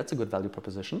 okay, that's a good value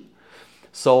proposition.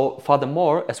 So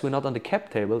furthermore, as we're not on the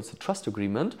cap table, it's a trust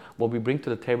agreement, what we bring to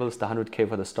the table is the 100K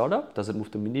for the startup. Does it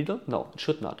move the needle? No, it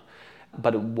should not.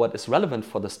 But what is relevant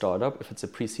for the startup, if it's a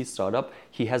pre-seed startup,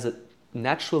 he has a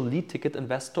natural lead ticket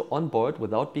investor on board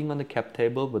without being on the cap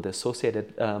table with the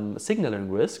associated signaling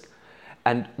risk.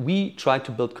 And we try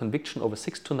to build conviction over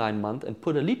 6 to 9 months and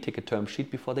put a lead ticket term sheet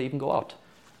before they even go out.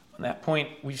 On that point,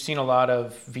 we've seen a lot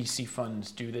of VC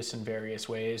funds do this in various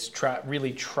ways, try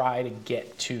to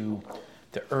get to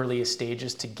the earliest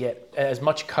stages to get as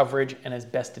much coverage and as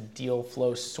best a deal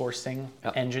flow sourcing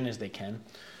engine as they can.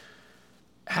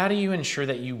 How do you ensure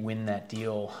that you win that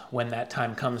deal when that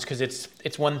time comes? Because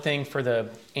it's one thing for the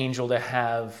angel to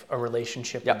have a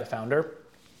relationship with the founder,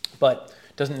 but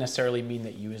doesn't necessarily mean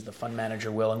that you as the fund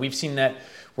manager will. And we've seen that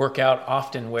work out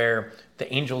often where the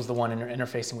angel's the one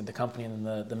interfacing with the company and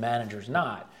the manager's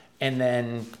not. And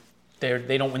then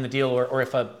they don't win the deal, or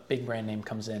if a big brand name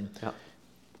comes in. Yeah.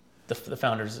 The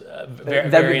founder's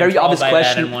very obvious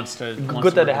question.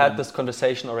 Good that I had this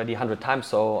conversation already 100 times,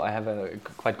 so I have a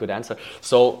quite good answer.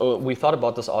 So we thought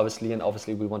about this obviously, and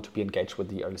obviously we want to be engaged with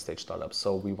the early stage startups.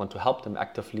 So we want to help them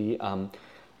actively,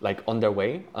 on their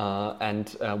way. And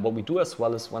what we do as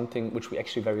well is one thing which we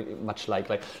actually very much like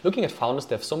looking at founders.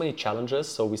 They have so many challenges.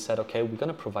 So we said, okay, we're going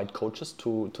to provide coaches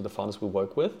to the founders we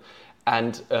work with.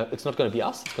 And it's not going to be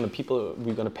us, it's going to be people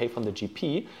we're going to pay from the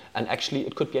GP. And actually,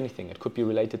 it could be anything. It could be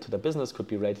related to their business, could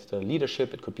be related to their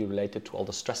leadership, it could be related to all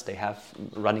the stress they have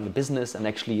running a business and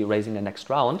actually raising the next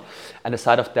round. And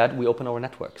aside of that, we open our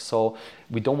network. So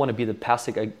we don't want to be the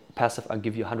passive I'll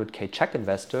give you 100K check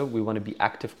investor. We want to be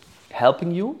active, helping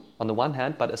you on the one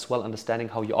hand, but as well understanding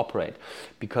how you operate.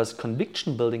 Because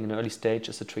conviction building in early stage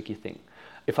is a tricky thing.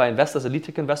 If I invest as a lead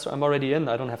ticket investor, I'm already in.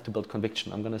 I don't have to build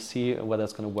conviction. I'm going to see whether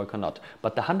it's going to work or not.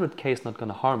 But the 100K is not going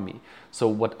to harm me. So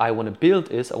what I want to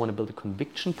build is I want to build a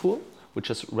conviction pool,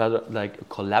 which is rather like a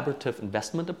collaborative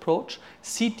investment approach,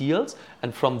 see deals.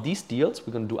 And from these deals,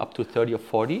 we're going to do up to 30 or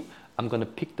 40. I'm going to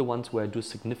pick the ones where I do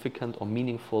significant or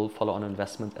meaningful follow-on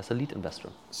investment as a lead investor.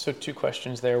 So 2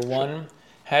 questions there. One,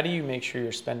 how do you make sure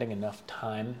you're spending enough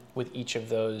time with each of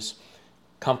those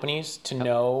companies to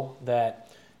know that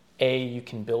A, you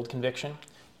can build conviction,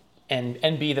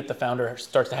 and B, that the founder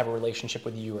starts to have a relationship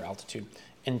with you or Altitude?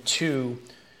 And 2,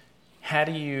 how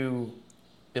do you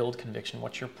build conviction?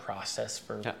 What's your process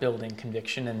for building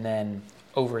conviction? And then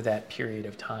over that period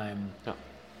of time,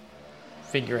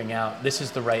 figuring out this is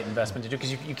the right investment to do?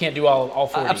 Because you can't do all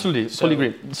 40. Absolutely, totally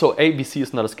agree. So VC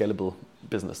is not a scalable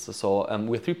business. So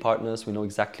we're 3 partners. We know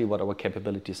exactly what our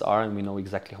capabilities are, and we know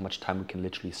exactly how much time we can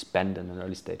literally spend in an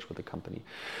early stage with the company.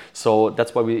 So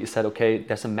that's why we said, okay,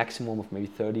 there's a maximum of maybe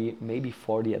 30, maybe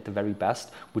 40 at the very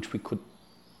best, which we could,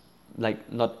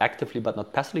 not actively but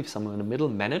not passively, somewhere in the middle,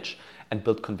 manage and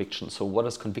build conviction. So what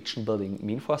does conviction building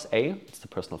mean for us? A, it's the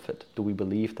personal fit. Do we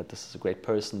believe that this is a great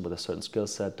person with a certain skill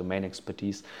set, domain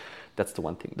expertise? That's the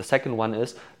one thing. The second one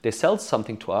is they sell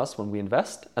something to us when we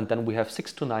invest, and then we have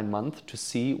 6 to 9 months to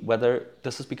see whether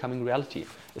this is becoming reality.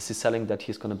 Is he selling that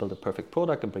he's going to build a perfect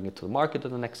product and bring it to the market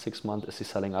in the next 6 months? Is he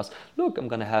selling us, look, I'm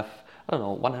going to have,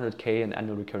 100K in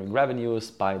annual recurring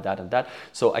revenues by that and that.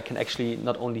 So I can actually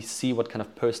not only see what kind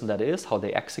of person that is, how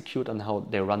they execute and how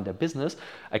they run their business,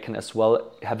 I can as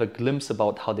well have a glimpse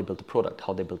about how they build the product,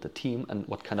 how they build the team, and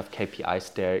what kind of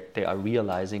KPIs they are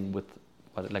realizing with.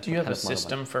 Do you have a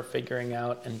system for figuring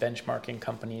out and benchmarking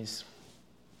companies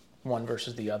one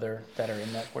versus the other that are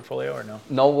in that portfolio, or no?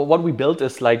 No, what we built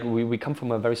is we come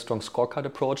from a very strong scorecard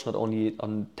approach, not only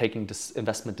on taking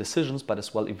investment decisions, but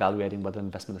as well evaluating whether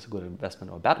investment is a good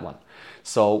investment or a bad one.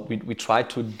 So we try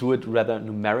to do it rather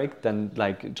numeric than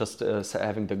just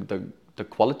having the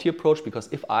quality approach, because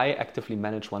if I actively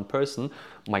manage one person,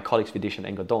 my colleagues Videsh and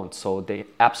Enger don't. So they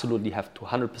absolutely have to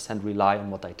 100% rely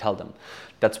on what I tell them.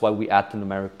 That's why we add the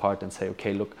numeric part and say,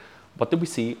 okay, look, What did we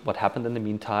see? What happened in the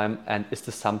meantime? And is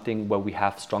this something where we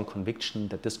have strong conviction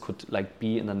that this could like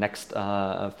be in the next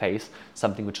phase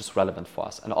something which is relevant for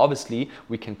us? And obviously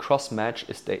we can cross-match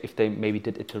if they maybe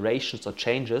did iterations or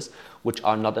changes which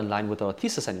are not in line with our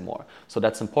thesis anymore. So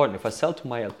that's important. If I sell to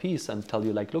my LPs and tell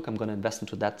you like, look, I'm going to invest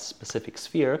into that specific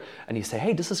sphere, and you say,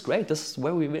 hey, this is great, this is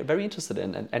where we're very interested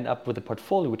in, and end up with a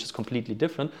portfolio which is completely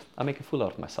different, I make a fool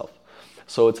out of myself.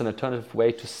 So it's an alternative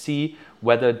way to see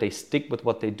whether they stick with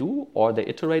what they do or they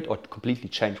iterate or completely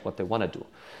change what they want to do.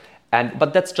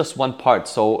 But that's just one part.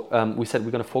 So we said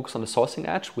we're going to focus on the sourcing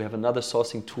edge. We have another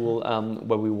sourcing tool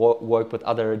where we work with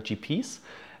other GPs.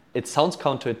 It sounds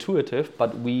counterintuitive,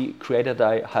 but we created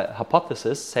a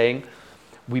hypothesis saying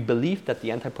we believe that the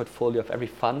entire portfolio of every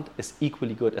fund is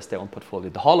equally good as their own portfolio.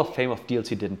 The Hall of Fame of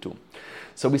deals you didn't do.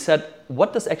 So we said,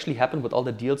 what does actually happen with all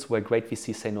the deals where great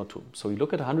VCs say no to? So you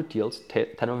look at 100 deals, 10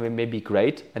 of them may be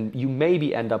great, and you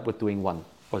maybe end up with doing 1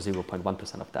 or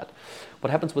 0.1% of that.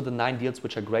 What happens with the 9 deals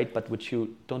which are great but which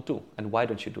you don't do? And why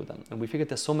don't you do them? And we figured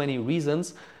there's so many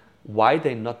reasons why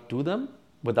they not do them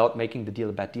without making the deal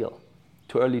a bad deal.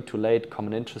 Too early, too late,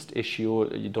 common interest issue,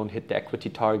 you don't hit the equity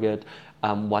target,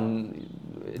 one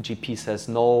GP says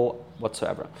no,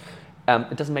 whatsoever.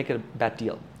 It doesn't make it a bad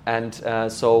deal. And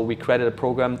so we created a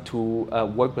program to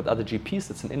work with other GPs.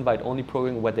 It's an invite-only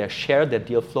program where they share their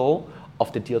deal flow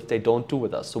of the deals they don't do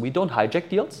with us. So we don't hijack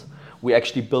deals. We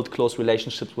actually build close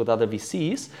relationships with other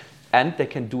VCs, and they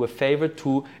can do a favor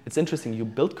to, it's interesting, you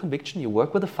build conviction, you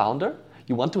work with a founder,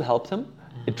 you want to help them,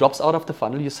 it drops out of the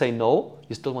funnel, you say no,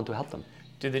 you still want to help them.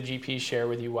 Do the GPs share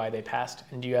with you why they passed?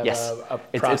 And do you have yes. a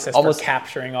process it's almost for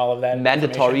capturing all of that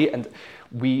mandatory, and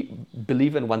we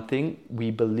believe in one thing,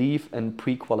 we believe in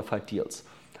pre-qualified deals.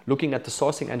 Looking at the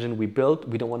sourcing engine we built,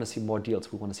 we don't want to see more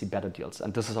deals, we want to see better deals.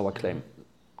 And this is our claim,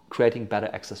 creating better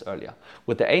access earlier.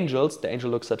 With the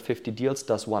angel looks at 50 deals,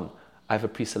 does 1. I have a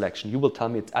pre-selection. You will tell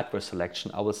me it's adverse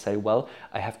selection. I will say, well,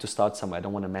 I have to start somewhere. I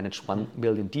don't want to manage 1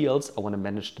 million deals. I want to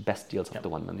manage the best deals of the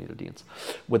 1 million deals.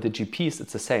 With the GPs,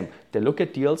 it's the same. They look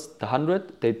at deals, the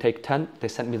 100, they take 10, they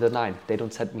send me the 9. They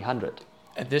don't send me 100.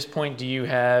 At this point, do you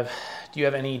have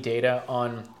any data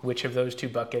on which of those 2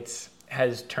 buckets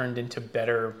has turned into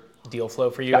better deal flow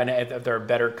for you? Yeah. And if there are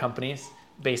better companies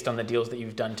based on the deals that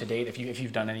you've done to date, if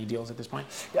you've done any deals at this point?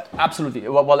 Yeah, absolutely.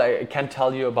 Well, I can't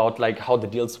tell you about like how the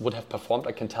deals would have performed.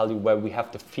 I can tell you where we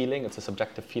have the feeling, it's a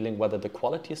subjective feeling, whether the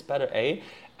quality is better,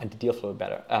 and the deal flow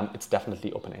better. It's definitely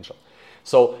OpenAngel.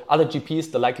 So other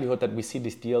GPs, the likelihood that we see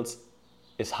these deals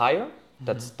is higher.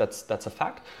 That's a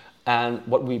fact. And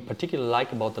what we particularly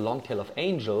like about the long tail of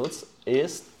angels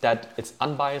is that it's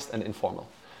unbiased and informal.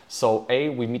 So A,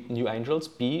 we meet new angels.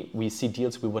 B, we see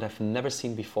deals we would have never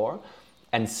seen before.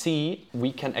 And C,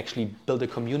 we can actually build a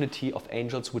community of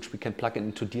angels which we can plug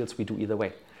into deals we do either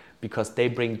way, because they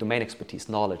bring domain expertise,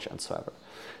 knowledge, and so ever.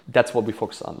 That's what we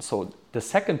focus on. So the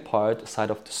second part,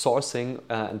 side of the sourcing,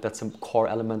 and that's a core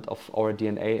element of our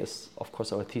DNA, is of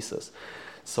course our thesis.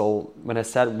 So when I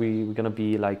said we're going to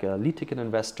be like a lead ticket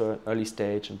investor, early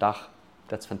stage, and DACH,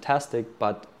 that's fantastic,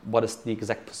 but what is the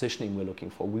exact positioning we're looking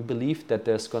for? We believe that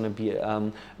there's going to be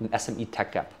an SME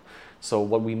tech gap. So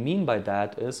what we mean by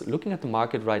that is, looking at the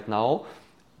market right now,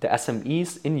 the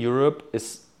SMEs in Europe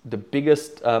is the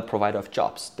biggest provider of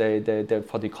jobs. They're,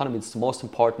 for the economy, it's the most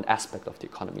important aspect of the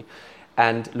economy.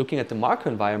 And looking at the market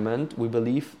environment, we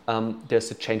believe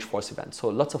there's a change force event. So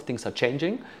lots of things are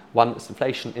changing. One is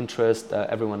inflation, interest,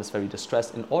 everyone is very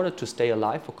distressed. In order to stay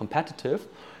alive or competitive,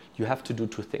 you have to do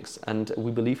 2 things. And we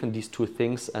believe in these 2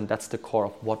 things, and that's the core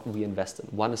of what we invest in.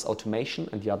 One is automation,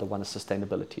 and the other one is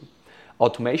sustainability.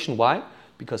 Automation, why?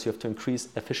 Because you have to increase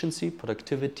efficiency,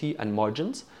 productivity, and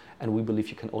margins, and we believe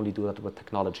you can only do that with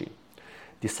technology.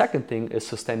 The second thing is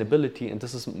sustainability, and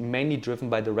this is mainly driven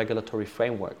by the regulatory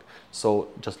framework. So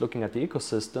just looking at the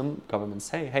ecosystem, governments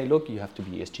say, hey, look, you have to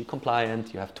be ESG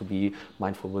compliant, you have to be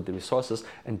mindful with the resources,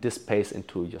 and this pays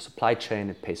into your supply chain,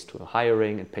 it pays to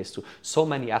hiring, it pays to so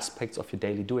many aspects of your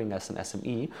daily doing as an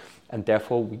SME, and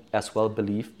therefore we as well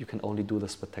believe you can only do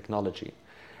this with technology.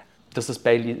 This is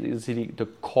basically the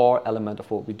core element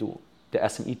of what we do. The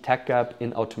SME tech gap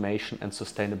in automation and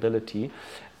sustainability.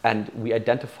 And we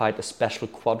identified a special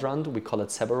quadrant, we call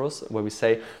it Cerberus, where we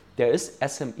say there is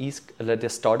SMEs,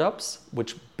 there's startups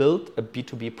which build a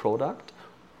B2B product,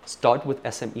 start with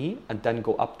SME, and then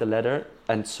go up the ladder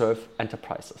and serve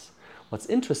enterprises. What's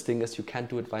interesting is you can't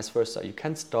do it vice versa. You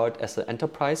can start as an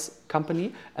enterprise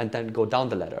company and then go down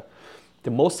the ladder.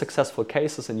 The most successful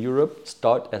cases in Europe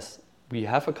start as we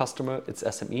have a customer, it's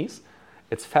SMEs,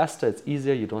 It's faster, it's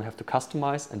easier, you don't have to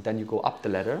customize, and then you go up the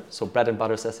ladder. So bread and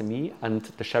butter is SME, and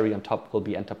the cherry on top will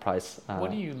be enterprise.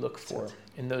 What do you look for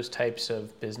in those types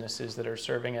of businesses that are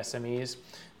serving SMEs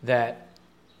that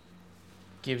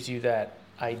gives you that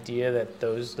idea that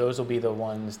those will be the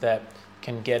ones that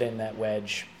can get in that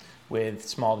wedge with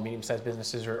small to medium-sized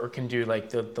businesses, or can do like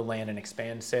the land and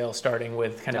expand sale, starting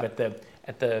with kind of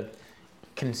at the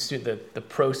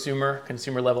prosumer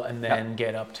consumer level, and then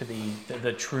get up to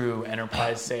the true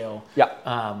enterprise sale.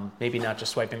 Maybe not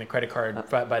just swiping the credit card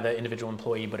by the individual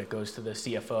employee, but it goes to the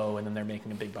CFO, and then they're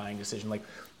making a big buying decision. Like,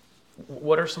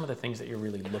 what are some of the things that you're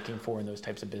really looking for in those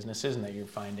types of businesses and that you're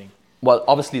finding? Well,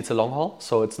 obviously it's a long haul,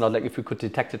 so it's not like if we could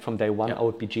detect it from day one, I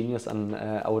would be genius and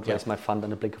I would raise my fund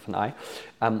in a blink of an eye.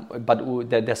 But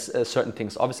there's certain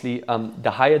things. Obviously, the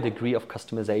higher degree of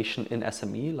customization in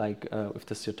SME, like if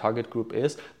this your target group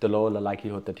is, the lower the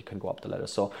likelihood that you can go up the ladder.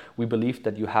 So we believe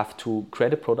that you have to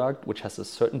create a product which has a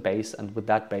certain base, and with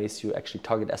that base you actually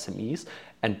target SMEs.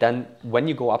 And then when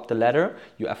you go up the ladder,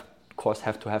 you of course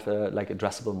have to have a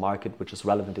addressable market which is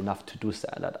relevant enough to do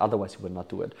that. Otherwise you would not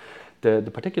do it.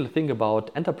 The particular thing about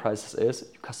enterprises is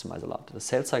you customize a lot. The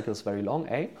sales cycle is very long,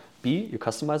 A. B, you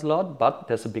customize a lot, but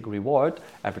there's a big reward.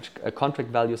 Average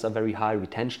contract values are very high,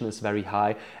 retention is very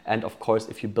high, and of course,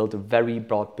 if you build a very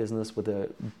broad business with a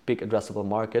big addressable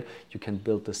market, you can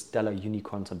build the stellar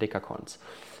unicorns or decacorns.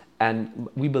 And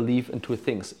we believe in two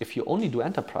things. If you only do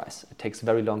enterprise, it takes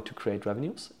very long to create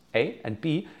revenues, A, and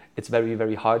B, it's very,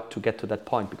 very hard to get to that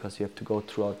point because you have to go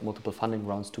throughout multiple funding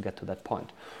rounds to get to that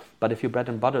point. But if your bread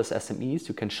and butter is SMEs,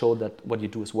 you can show that what you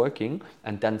do is working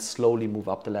and then slowly move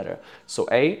up the ladder. So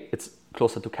A, it's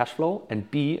closer to cash flow, and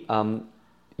B,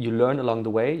 you learn along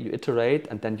the way, you iterate,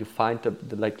 and then you find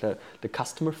the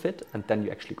customer fit, and then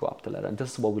you actually go up the ladder. And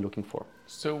this is what we're looking for.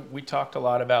 So we talked a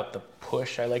lot about the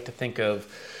push. I like to think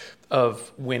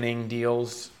of winning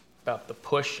deals about the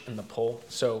push and the pull.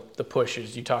 So the push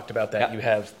is, you talked about that. You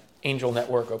have Angel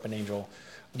Network, Open Angel.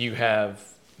 You have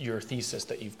your thesis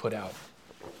that you've put out.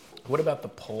 What about the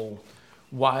poll?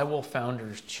 Why will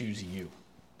founders choose you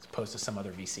as opposed to some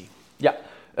other VC? Yeah,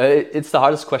 it's the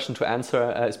hardest question to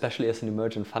answer, especially as an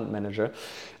emergent fund manager.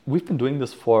 We've been doing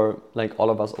this for, like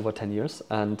all of us, over 10 years.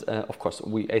 And of course,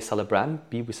 we A, sell a brand,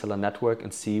 B, we sell a network,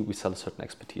 and C, we sell a certain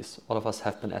expertise. All of us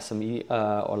have been SME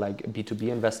or like B2B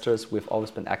investors. We've always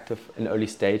been active in early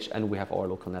stage, and we have our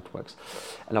local networks.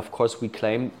 And of course, we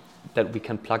claim that we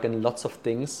can plug in lots of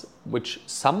things which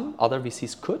some other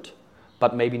VCs could,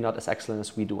 but maybe not as excellent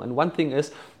as we do. And one thing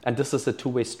is, and this is a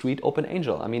two-way street, Open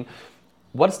Angel. I mean,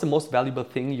 what is the most valuable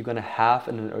thing you're gonna have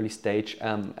in an early stage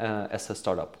as a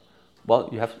startup? Well,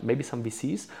 you have maybe some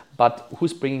VCs, but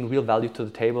who's bringing real value to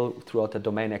the table throughout their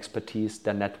domain expertise,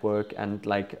 their network, and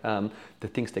the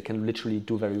things they can literally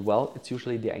do very well? It's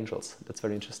usually the angels. That's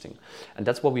very interesting. And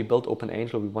that's why we built Open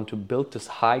Angel. We want to build this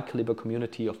high caliber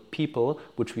community of people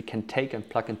which we can take and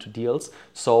plug into deals.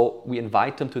 So we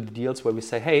invite them to the deals where we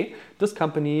say, hey, this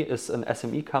company is an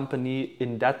SME company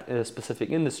in that specific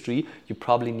industry. You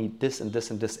probably need this and this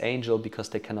and this angel, because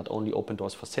they cannot only open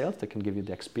doors for sales, they can give you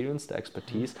the experience, the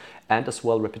expertise, and as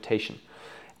well reputation.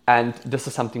 And this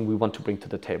is something we want to bring to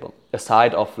the table,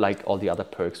 aside of like all the other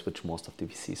perks which most of the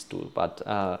VCs do. But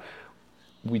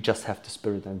we just have the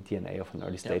spirit and DNA of an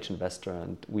early stage investor,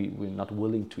 and we're not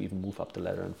willing to even move up the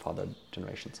ladder in further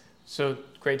generations. So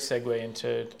great segue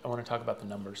into, I want to talk about the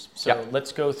numbers. So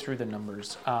let's go through the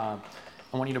numbers. I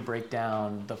want you to break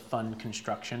down the fund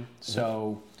construction.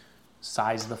 So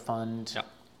size of the fund,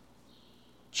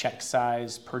 check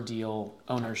size per deal,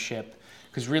 ownership.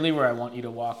 Because really where I want you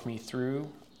to walk me through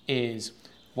is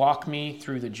walk me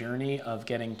through the journey of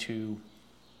getting to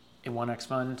a 1x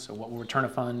fund. So what will return a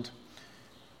fund,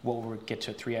 what will get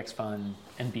to a 3x fund,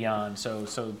 and beyond. So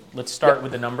let's start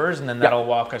with the numbers, and then that'll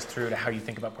walk us through to how you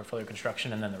think about portfolio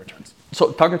construction and then the returns.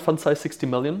 So target fund size 60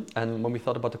 million. And when we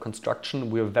thought about the construction,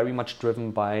 we were very much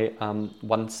driven by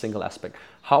one single aspect.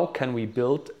 How can we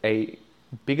build a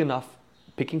big enough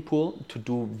picking pool to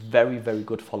do very, very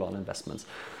good follow-on investments?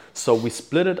 So we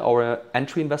splitted our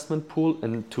entry investment pool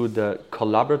into the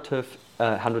collaborative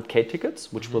 100K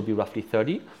tickets, which will be roughly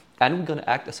 30. And we're going to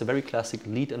act as a very classic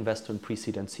lead investor in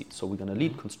pre-seed and seed. So we're going to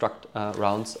lead, construct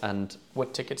rounds. And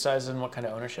what ticket size and what kind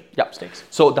of ownership stakes?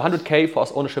 So the 100K for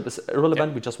us, ownership is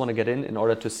irrelevant. We just want to get in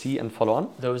order to see and follow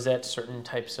on. Those at certain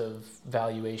types of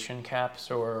valuation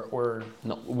caps or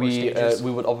no? We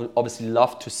would obviously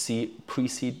love to see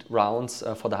pre-seed rounds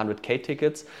for the 100K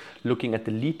tickets. Looking at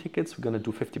the lead tickets, we're going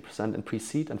to do 50% in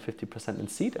pre-seed and 50% in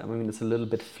seed. I mean, it's a little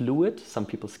bit fluid. Some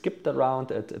people skip that round.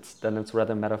 It's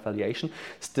rather a matter of valuation.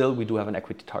 Still, still, we do have an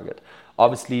equity target.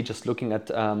 Obviously, just looking at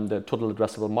the total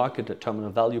addressable market, the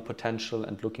terminal value potential,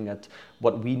 and looking at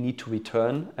what we need to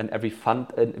return, and every fund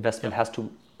investment has to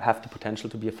have the potential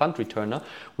to be a fund returner,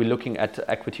 we're looking at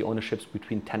equity ownerships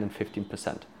between 10 and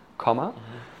 15%,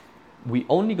 we're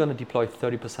only going to deploy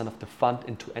 30% of the fund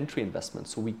into entry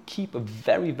investments. So we keep a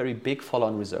very, very big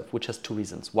follow-on reserve, which has two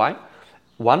reasons. Why?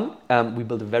 One, we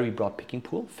build a very broad picking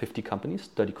pool, 50 companies,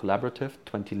 30 collaborative,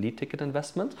 20 lead ticket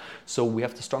investments. So we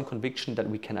have the strong conviction that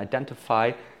we can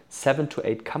identify 7 to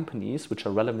 8 companies which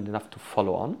are relevant enough to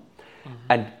follow on.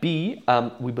 And B,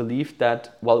 we believe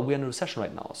that, well, we're in a recession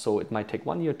right now, so it might take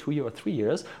 1 year, 2 years, or 3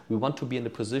 years. We want to be in the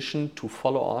position to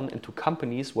follow on into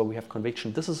companies where we have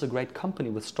conviction this is a great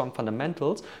company with strong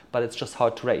fundamentals, but it's just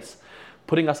hard to raise.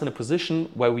 Putting us in a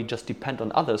position where we just depend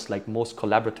on others, like most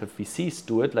collaborative VCs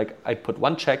do it. Like, I put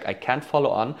one check, I can't follow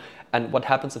on. And what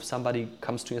happens if somebody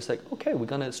comes to you and says, okay, we're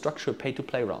going to structure a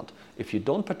pay-to-play round. If you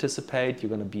don't participate, you're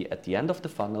going to be at the end of the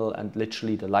funnel, and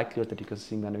literally the likelihood that you can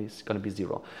see money is going to be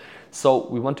zero. So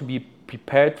we want to be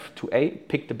prepared to A,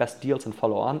 pick the best deals and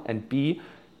follow on, and B,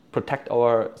 protect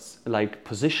our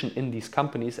position in these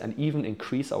companies and even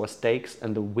increase our stakes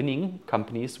in the winning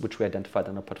companies which we identified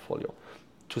in our portfolio.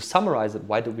 To summarize it,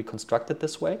 why did we construct it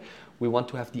this way? We want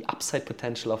to have the upside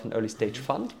potential of an early stage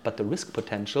fund, but the risk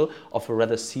potential of a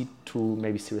rather seed to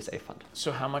maybe Series A fund.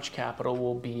 So how much capital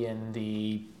will be in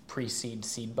the pre-seed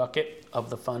seed bucket of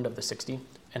the fund of the 60?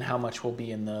 And how much will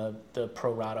be in the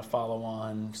pro rata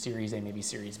follow-on Series A, maybe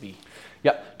Series B?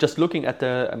 Yeah, just looking at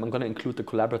I'm going to include the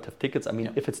collaborative tickets. I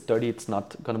mean, if it's 30, it's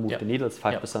not going to move the needle. It's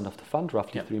 5% of the fund,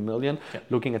 roughly 3 million.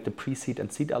 Looking at the pre-seed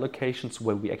and seed allocations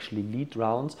where we actually lead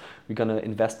rounds, we're going to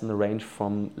invest in the range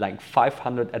from like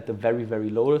 500 at the very, very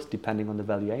lowest, depending on the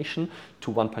valuation,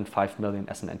 to 1.5 million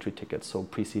as an entry ticket, so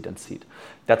pre-seed and seed.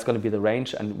 That's going to be the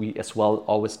range, and we as well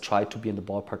always try to be in the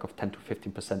ballpark of 10 to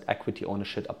 15% equity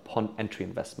ownership upon entry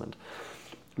investment.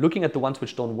 Looking at the ones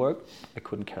which don't work, I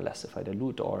couldn't care less if I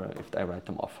dilute or if I write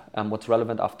them off. What's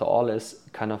relevant after all is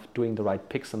kind of doing the right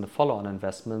picks in the follow-on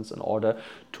investments in order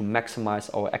to maximize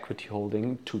our equity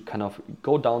holding, to kind of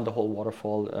go down the whole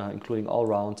waterfall, including all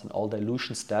rounds and all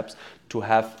dilution steps, to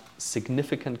have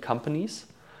significant companies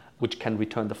which can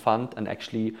return the fund and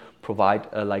actually provide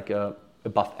a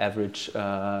above average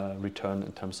return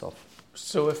in terms of.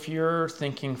 So if you're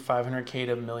thinking $500K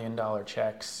to $1 million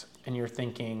checks and you're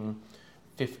thinking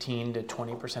 15 to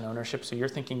 20% ownership, so you're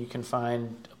thinking you can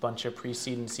find a bunch of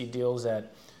pre-seed and seed deals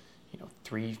at,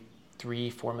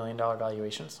 $3-4 million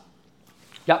valuations?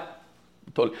 Yeah,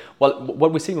 totally. Well,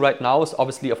 what we're seeing right now is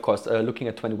obviously, of course, looking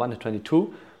at 21 to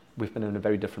 22, we've been in a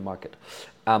very different market.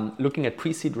 Looking at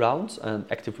pre-seed rounds,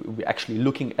 we're actually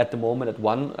looking at the moment at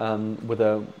one with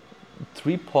a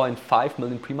 3.5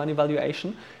 million pre-money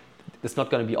valuation. It's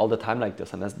not going to be all the time like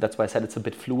this, and that's why I said it's a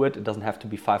bit fluid. It doesn't have to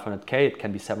be 500K, it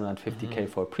can be 750K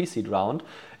for a pre-seed round.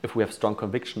 If we have strong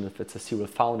conviction, if it's a serial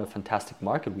founder, fantastic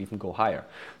market, we even go higher.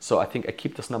 So I think I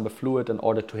keep this number fluid in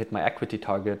order to hit my equity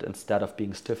target instead of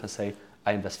being stiff and say,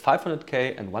 I invest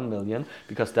 500K and 1 million,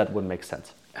 because that wouldn't make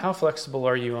sense. How flexible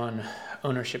are you on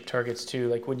ownership targets too?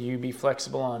 Like, would you be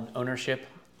flexible on ownership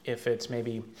if it's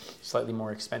maybe slightly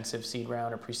more expensive seed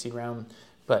round or pre-seed round,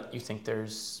 but you think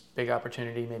there's big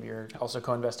opportunity, maybe you're also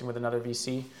co-investing with another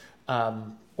VC,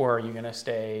 or are you going to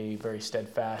stay very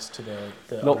steadfast to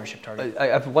the ownership target? I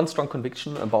have one strong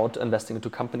conviction about investing into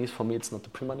companies. For me, it's not the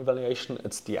pre-money valuation,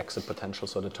 it's the exit potential,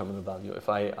 so the terminal value. If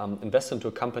I invest into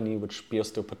a company which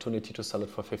bears the opportunity to sell it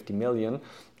for 50 million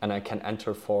and I can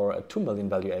enter for a 2 million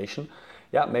valuation,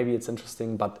 yeah, maybe it's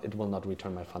interesting, but it will not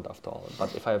return my fund after all.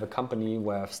 But if I have a company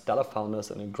where I have stellar founders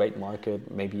in a great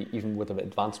market, maybe even with an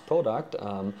advanced product,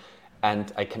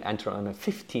 and I can enter on a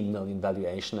 15 million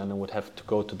valuation and I would have to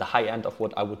go to the high end of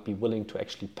what I would be willing to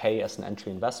actually pay as an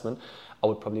entry investment, I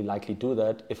would probably likely do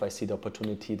that if I see the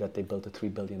opportunity that they built a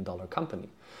 $3 billion company.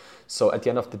 So at the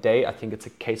end of the day, I think it's a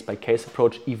case-by-case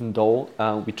approach, even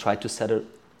though we try to set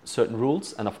certain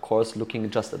rules. And of course, looking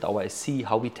just at our IC,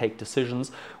 how we take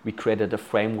decisions, we created a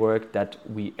framework that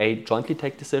we A, jointly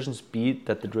take decisions, B,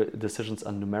 that the decisions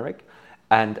are numeric.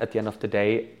 And at the end of the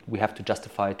day, we have to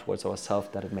justify towards ourselves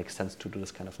that it makes sense to do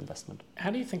this kind of investment. How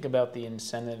do you think about the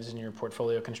incentives in your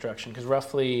portfolio construction? Because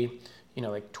roughly,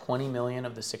 like 20 million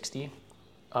of the 60,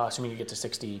 assuming you get to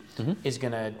 60, is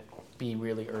going to be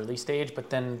really early stage, but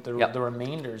then the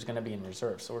remainder is going to be in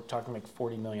reserve. So we're talking like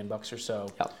 $40 million or so.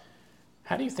 Yep.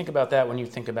 How do you think about that when you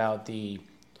think about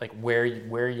where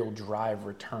you'll drive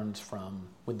returns from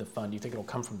with the fund? Do you think it'll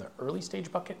come from the early stage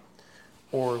bucket?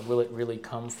 Or will it really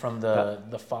come from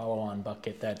the follow-on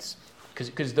bucket? That's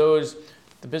because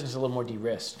the business is a little more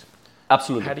de-risked.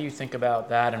 Absolutely. How do you think about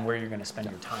that and where you're going to spend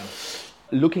your time?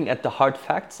 Looking at the hard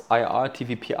facts, IR,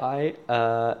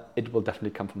 TVPI, it will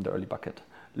definitely come from the early bucket.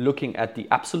 Looking at the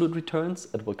absolute returns,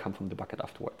 it will come from the bucket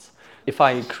afterwards. If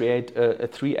I create a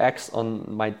 3x on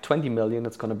my 20 million,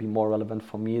 it's going to be more relevant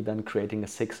for me than creating a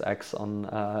 6x on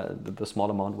the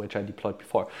small amount which I deployed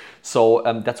before. So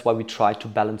that's why we try to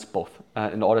balance both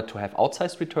in order to have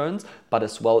outsized returns, but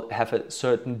as well have a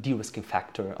certain de-risking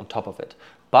factor on top of it.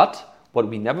 But what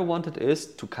we never wanted is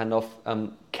to kind of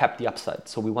cap the upside.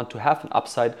 So we want to have an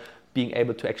upside being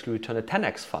able to actually return a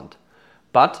 10x fund.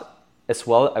 But as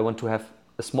well, I want to have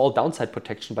a small downside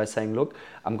protection by saying, look,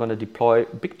 I'm going to deploy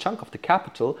a big chunk of the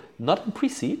capital, not in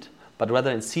pre-seed, but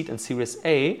rather in seed and Series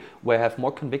A, where I have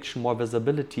more conviction, more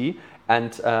visibility,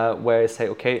 and where I say,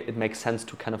 okay, it makes sense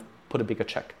to kind of put a bigger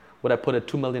check. Would I put a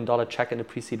 $2 million check in a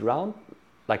pre-seed round?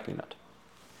 Likely not.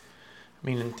 I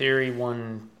mean, in theory,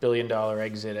 $1 billion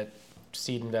exit at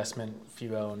seed investment, if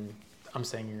you own,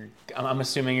 I'm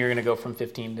assuming you're going to go from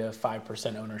 15 to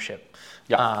 5% ownership.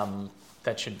 Yeah.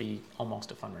 That should be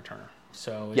almost a fund returner.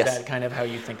 So is Yes. that kind of how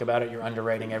you think about it? You're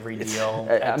underwriting every deal?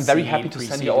 I'm very happy to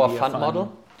send you our fund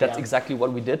model. That's Yeah. exactly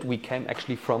what we did. We came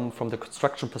actually from the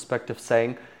construction perspective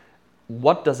saying,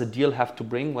 what does a deal have to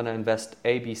bring when I invest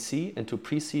A, B, C into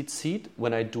pre-seed, seed,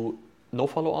 when I do no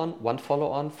follow-on, one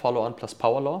follow-on plus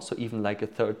power law, so even like a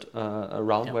third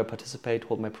round where I participate,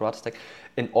 hold my pro rata stake,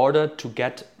 in order to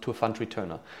get to a fund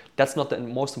returner. That's not the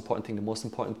most important thing. The most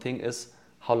important thing is,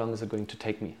 how long is it going to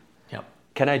take me? Yep.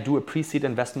 Can I do a pre-seed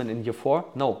investment in year 4?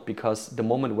 No, because the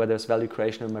moment where there's value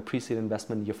creation in my pre-seed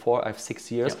investment in year 4, I have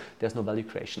 6 years, there's no value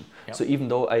creation. Yep. So even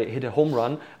though I hit a home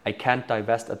run, I can't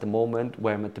divest at the moment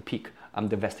where I'm at the peak. I'm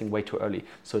divesting way too early.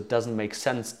 So it doesn't make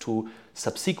sense to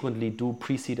subsequently do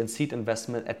pre-seed and seed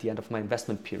investment at the end of my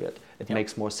investment period. It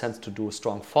makes more sense to do a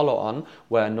strong follow-on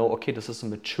where I know, okay, this is a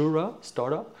mature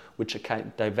startup, which I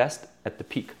can divest at the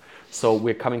peak. So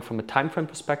we're coming from a time frame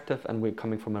perspective and we're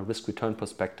coming from a risk return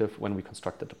perspective when we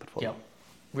constructed the portfolio. Yep.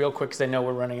 Real quick, because I know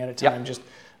we're running out of time, Yep. just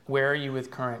where are you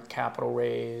with current capital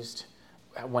raised?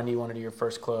 When do you want to do your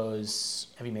first close?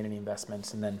 Have you made any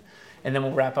investments? And then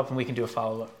we'll wrap up and we can do a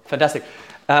follow-up. Fantastic.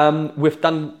 We've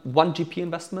done one GP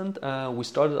investment. We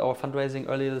started our fundraising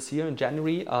earlier this year in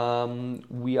January.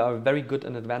 We are very good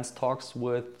in advanced talks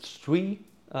with 3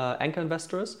 anchor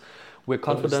investors. We're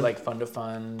confident. Like fund of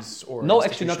funds or no,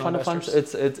 actually not fund of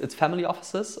investors? funds. It's family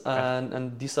offices,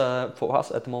 and these are for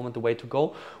us at the moment the way to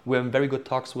go. We're in very good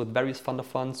talks with various fund of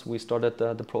funds. We started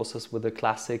the process with the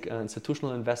classic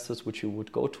institutional investors, which you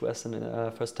would go to as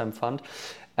a first-time fund,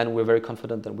 and we're very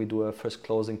confident that we do a first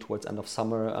closing towards end of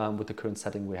summer with the current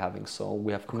setting we're having. So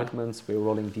we have commitments. We're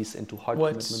rolling these into hard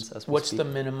commitments as we What's speak. the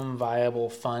minimum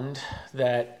viable fund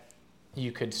that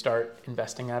you could start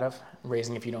investing out of,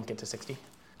 raising if you don't get to 60?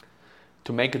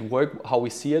 To make it work how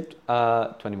we see it,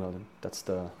 20 million. That's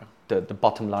the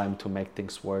bottom line to make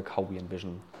things work how we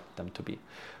envision them to be.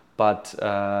 But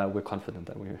we're confident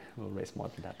that we will raise more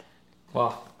than that.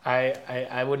 Well,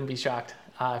 I wouldn't be shocked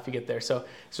if you get there. So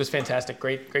this was fantastic.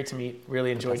 Great to meet.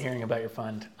 Really enjoyed hearing about your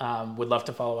fund. Would love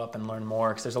to follow up and learn more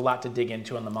because there's a lot to dig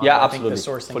into on the model. Yeah, I absolutely. think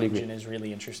the sourcing Fully engine agree. is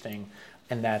really interesting.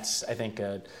 And that's, I think,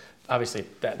 obviously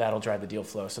that'll drive the deal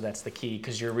flow. So that's the key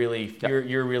because you're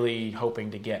really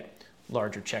hoping to get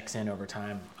larger checks in over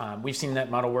time. We've seen that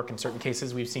model work in certain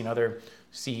cases. We've seen other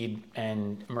seed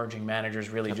and emerging managers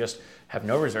really just have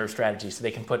no reserve strategy, so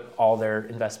they can put all their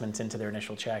investments into their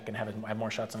initial check and have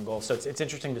more shots on goal. So it's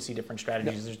interesting to see different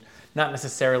strategies. There's not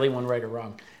necessarily one right or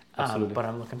wrong, but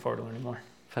I'm looking forward to learning more.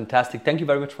 Fantastic. Thank you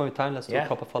very much for your time. Let's do a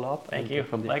proper follow-up. Thank you.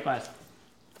 Likewise.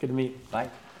 Good to meet. Bye.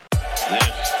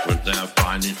 This was their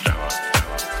finest hour.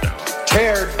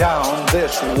 Tear down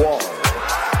this wall.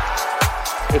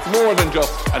 It's more than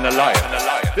just an alliance.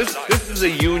 This is a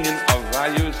union of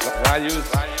values.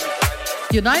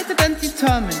 United and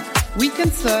determined, we can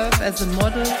serve as a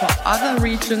model for other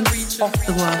regions of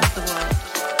the world.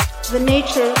 The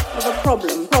nature of a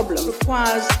problem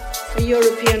requires a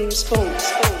European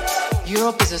response.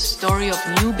 Europe is a story of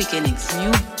new beginnings,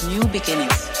 new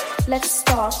beginnings. Let's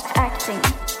start acting.